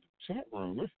 Man, this is the chat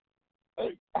room.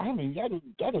 I mean, y'all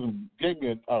done gave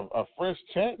me a fresh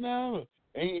chat now.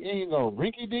 Ain't no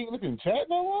rinky dink looking chat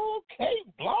no more. Okay,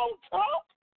 blog talk.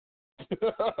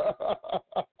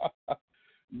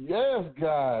 Yes,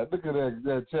 God, look at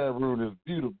that chat room is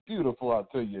beautiful. I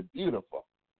tell you, beautiful.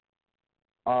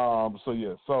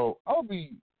 So I'll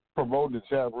be promoting the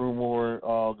chat room more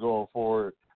going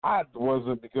forward. I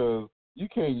wasn't because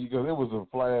because it was a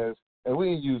Flash, and we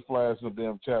ain't used Flash in the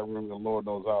damn chat room in Lord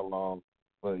knows how long.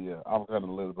 But yeah, I'm kind of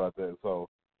lit about that. So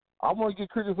I'm gonna get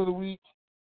Crickets of the Week.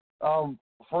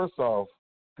 First off,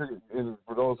 and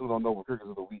for those who don't know what Crickets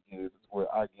of the Week is, it's where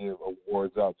I give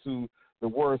awards out to the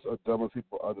worst or dumbest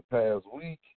people of the past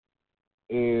week.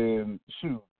 And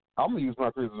shoot, I'm gonna use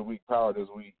my Crickets of the Week power this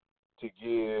week to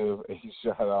give a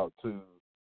shout out to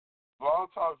Blog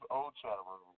Talk's old chat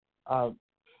room.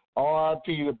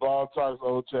 R.I.P. to Blog Talk's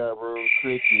old chat room,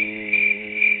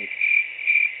 Cricket.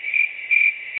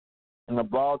 And the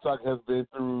Blog Talk has been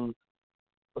through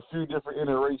a few different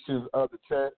iterations of the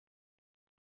chat,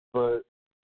 but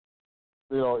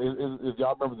if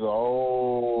y'all remember the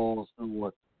old school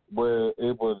one where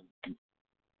it would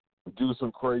do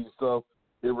some crazy stuff,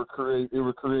 it would create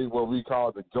what we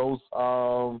call the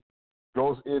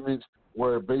ghost image,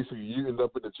 where basically you end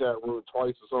up in the chat room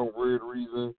twice for some weird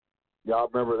reason. Y'all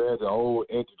remember that the old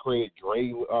antiquated gray?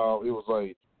 It was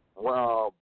like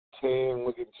round 10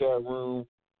 looking chat room.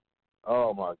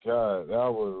 Oh my God, it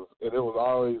was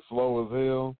always slow as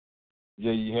hell.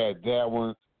 Yeah, you had that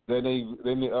one. Then they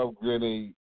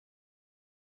upgraded,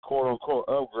 quote unquote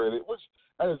upgraded, which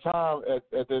at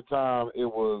that time it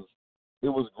was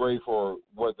great for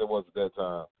what there was at that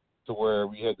time. To where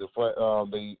we had they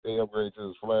upgraded to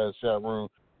this Flash chat room.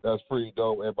 That's pretty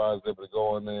dope. Everybody's able to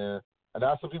go in there, and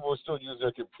that's when people were still using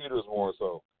their computers more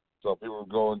so. So people would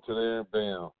go into there,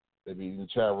 bam, they'd be in the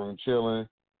chat room chilling,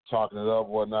 talking it up,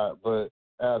 whatnot. But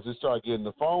as we start getting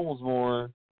the phones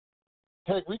more,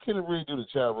 heck, we couldn't really do the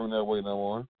chat room that way no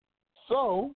more.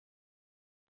 So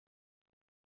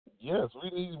yes, we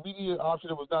need an option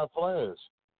that was not Flash,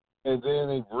 and then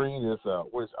they bring this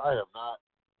out, which I have not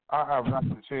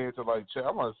had a chance to check.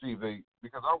 I want to see if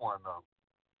because I want to know.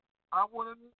 I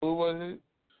want to know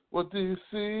what this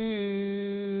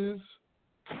is.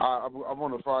 I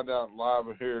want to find out live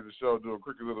here at the show doing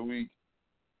Cricket of the Week.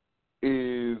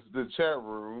 Is the chat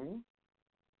room,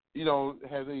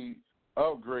 has they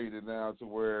upgraded now to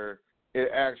where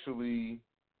it actually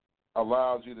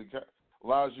allows you to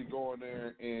go in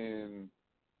there and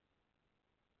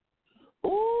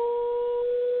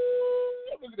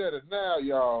look at it now,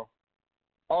 y'all.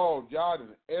 Oh, y'all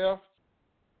done F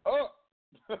up.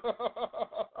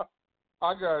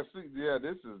 I gotta see. Yeah,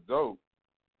 this is dope.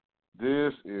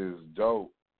 This is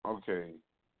dope. Okay.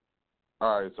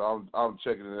 All right, so I'm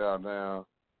checking it out now.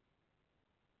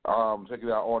 I'm checking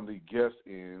it out on the guest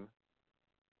end.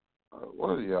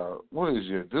 What is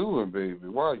you doing, baby?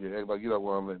 Why are you acting like you don't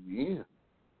want to let me in?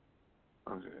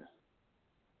 Okay.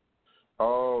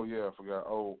 Oh, yeah, I forgot.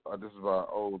 Oh, this is my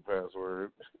old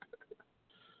password.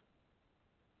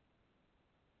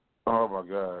 Oh, my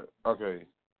God. Okay.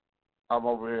 I'm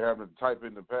over here having to type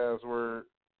in the password.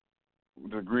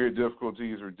 The degree of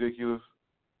difficulty is ridiculous.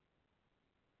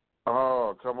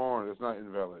 Oh, come on. It's not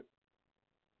invalid.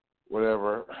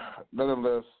 Whatever.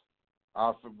 Nonetheless,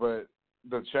 but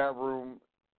the chat room,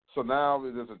 so now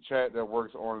there's a chat that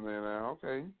works on there now.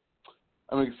 Okay.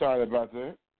 I'm excited about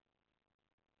that.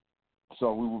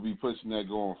 So we will be pushing that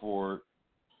going forward.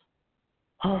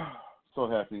 So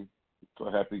happy. So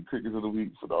happy Crickets of the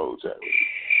Week for the old chat.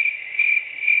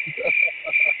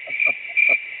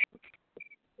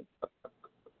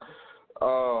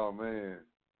 Oh man,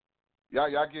 y'all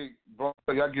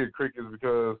get crickets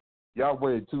because y'all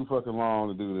waited too fucking long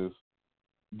to do this.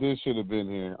 This should have been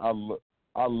here. I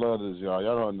love this, y'all.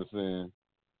 Y'all don't understand.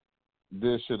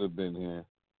 This should have been here,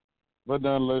 but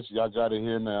nonetheless, y'all got it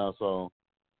here now. So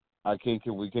we can't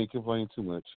complain too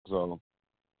much. So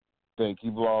thank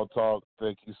you, Blog Talk.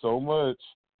 Thank you so much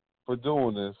for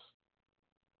doing this.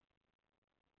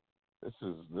 This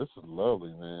is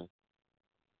lovely, man.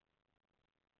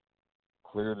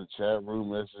 Clear the chat room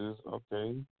messages.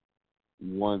 Okay.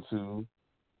 You want to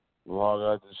log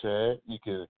out the chat. You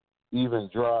can even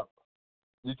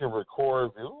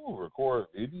record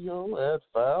video, add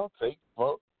file, take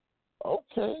photo.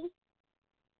 Okay.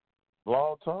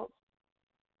 Blog Talk.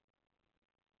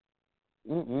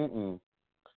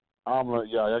 I'm like,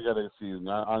 y'all gotta excuse me.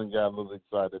 I got a little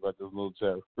excited about this little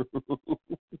chat room.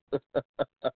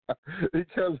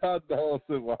 Because I know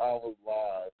while I was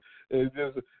live. It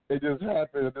just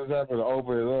happened. It just happened to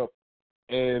open it up,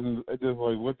 and it just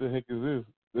like, what the heck is this?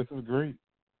 This is great.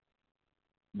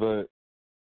 But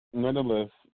nonetheless,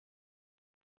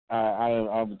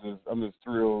 I'm just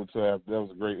thrilled to have. That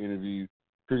was a great interview.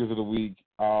 Cricket of the Week.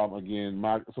 Again,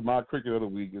 my Cricket of the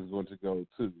Week is going to go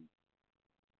to.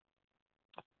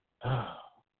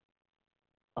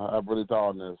 I really thought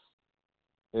on this.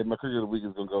 And my Cricket of the Week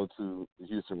is going to go to the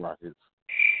Houston Rockets.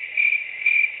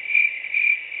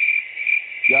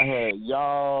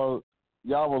 Y'all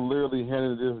were literally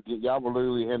handing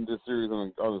this series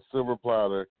on a silver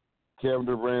platter. Kevin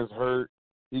Durant's hurt.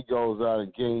 He goes out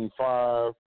in Game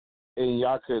 5, and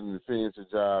y'all couldn't finish the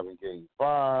job in Game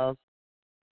 5.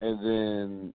 And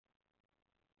then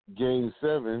Game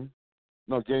 6,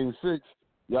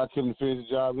 y'all couldn't finish the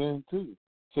job in too.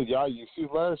 So you see,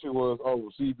 last year was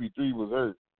CP3 was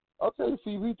hurt. Okay,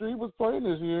 CP3 was playing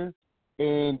this year,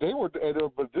 and they were,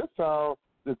 but this time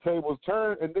the tables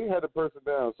turned and they had a person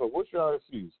down. So what's your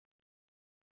excuse?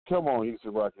 Come on,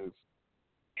 Houston Rockets,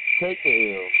 take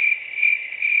the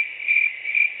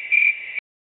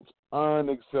L.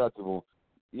 Unacceptable.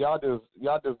 Y'all just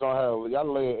don't have,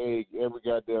 y'all lay an egg every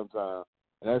goddamn time,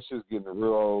 and that's just getting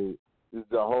real old. It's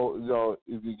the whole,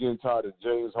 if you're getting tired of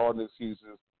James Harden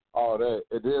excuses, all that,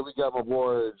 and then we got my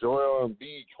boy Joel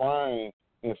Embiid crying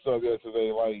and stuff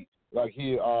yesterday, like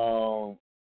he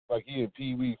in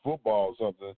Pee Wee football or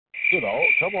something.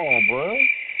 Come on, bro.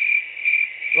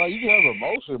 Like, you can have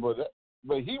emotion,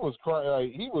 but he was crying,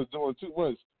 like he was doing too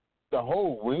much. The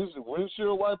whole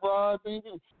windshield wiper thing,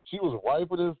 she was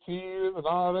wiping his tears and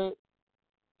all that.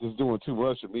 Just doing too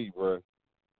much to me, bro.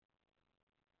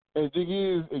 And the thing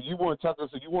is, if you want to talk, so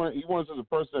you want to the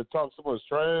person that talks so much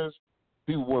trash,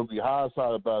 people wouldn't be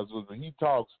hostile about it. But he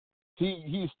talks,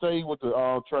 he stayed with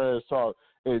the trash talk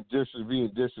and just being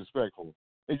disrespectful.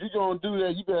 If you're gonna do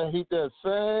that, you better hit that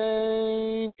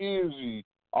same energy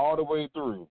all the way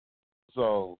through.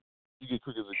 So you get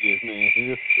Crickets again,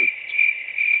 man.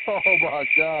 Oh my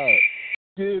God,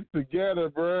 get it together,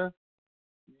 bro.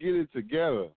 Get it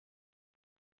together.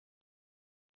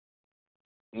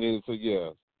 And so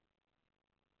yeah.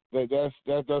 That's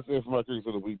it for my Crickets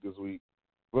of the Week this week.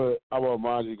 But I want to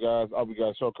remind you guys, we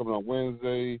got a show coming on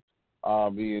Wednesday.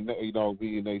 Me and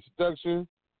Nate's Seduction,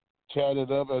 chat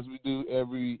it up as we do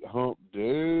every hump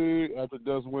day after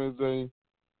Dust Wednesday.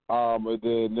 And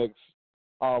then next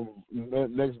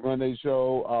Monday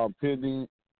show, pending.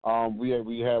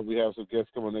 We have some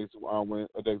guests coming next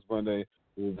Monday.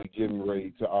 We'll be getting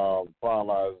ready to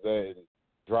finalize that and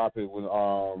drop it when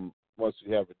once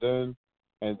we have it done.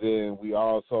 And then we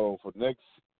also, for next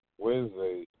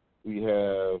Wednesday, we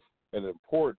have an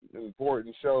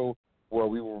important show where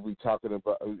we will be talking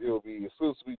about, it will be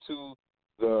exclusively to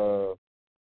the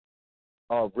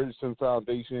Richardson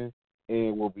Foundation,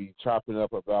 and we'll be chopping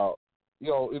up about,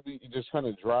 it'll be just kind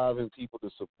of driving people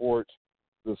to support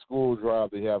the school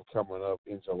drive they have coming up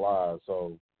in July.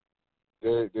 So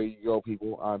there you go,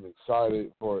 people. I'm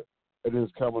excited for it. It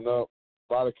is coming up.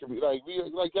 A lot of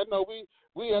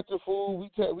we at the food. We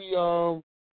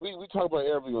talk about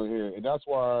everything here, and that's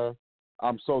why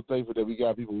I'm so thankful that we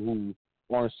got people who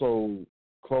aren't so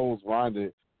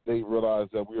closed-minded. They realize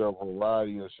that we are a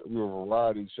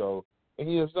variety show.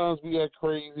 And yeah, sometimes we act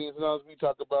crazy, and sometimes we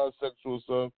talk about sexual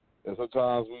stuff, and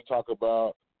sometimes we talk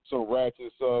about some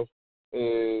ratchet stuff.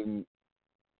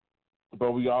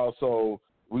 But we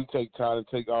take time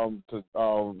to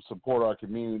support our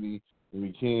community when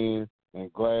we can,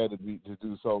 and glad to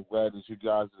do so. Glad that you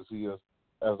guys to see us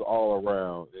as all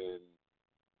around, and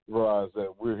realize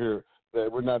that we're here,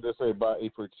 that we're not necessarily about a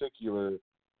particular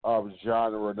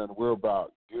genre. And we're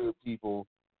about good people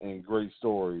and great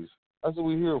stories. That's what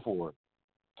we're here for.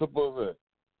 Simple as that.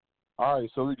 All right,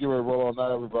 so we get ready to roll on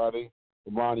now, everybody.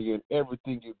 Reminding you, in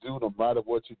everything you do, no matter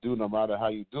what you do, no matter how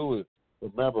you do it,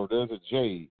 remember, there's a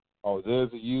J, or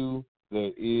there's a U,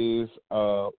 there is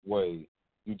a way.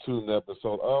 You tune the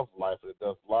episode of Life at the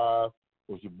Dusk Live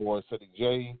with your boy, Cedric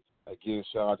J. Again,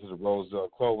 shout out to the Rosedale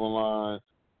clothing line.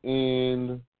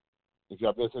 And if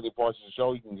y'all missed any parts of the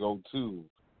show, you can go to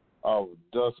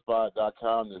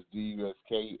dustspot.com. That's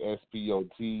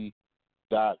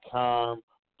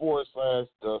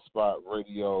DUSKSPOT.com/Dustspot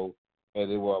Radio. And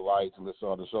it will allow you to listen to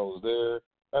all the shows there,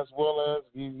 as well as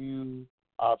give you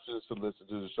options to listen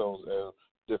to the shows at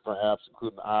different apps,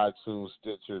 including iTunes,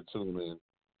 Stitcher, TuneIn.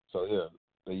 So, yeah,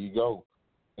 there you go.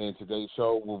 And today's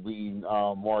show will be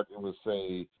Mark, and will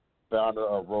say, founder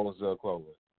of Rosedale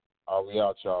Clothing. We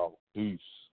out, y'all. Peace.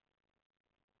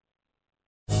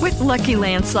 With Lucky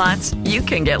Land Slots, you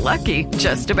can get lucky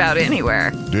just about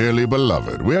anywhere. Dearly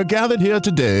beloved, we are gathered here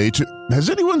today to... Has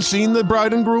anyone seen the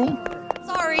bride and groom?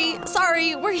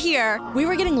 Sorry, we're here. We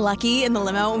were getting lucky in the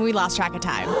limo and we lost track of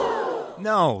time.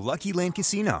 No, Lucky Land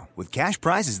Casino, with cash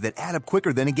prizes that add up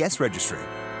quicker than a guest registry.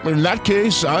 In that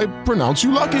case, I pronounce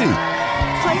you lucky.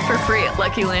 Play for free at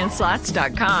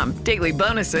LuckyLandSlots.com. Daily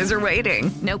bonuses are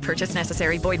waiting. No purchase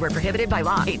necessary. Void where prohibited by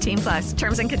law. 18+.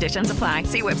 Terms and conditions apply.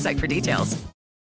 See website for details.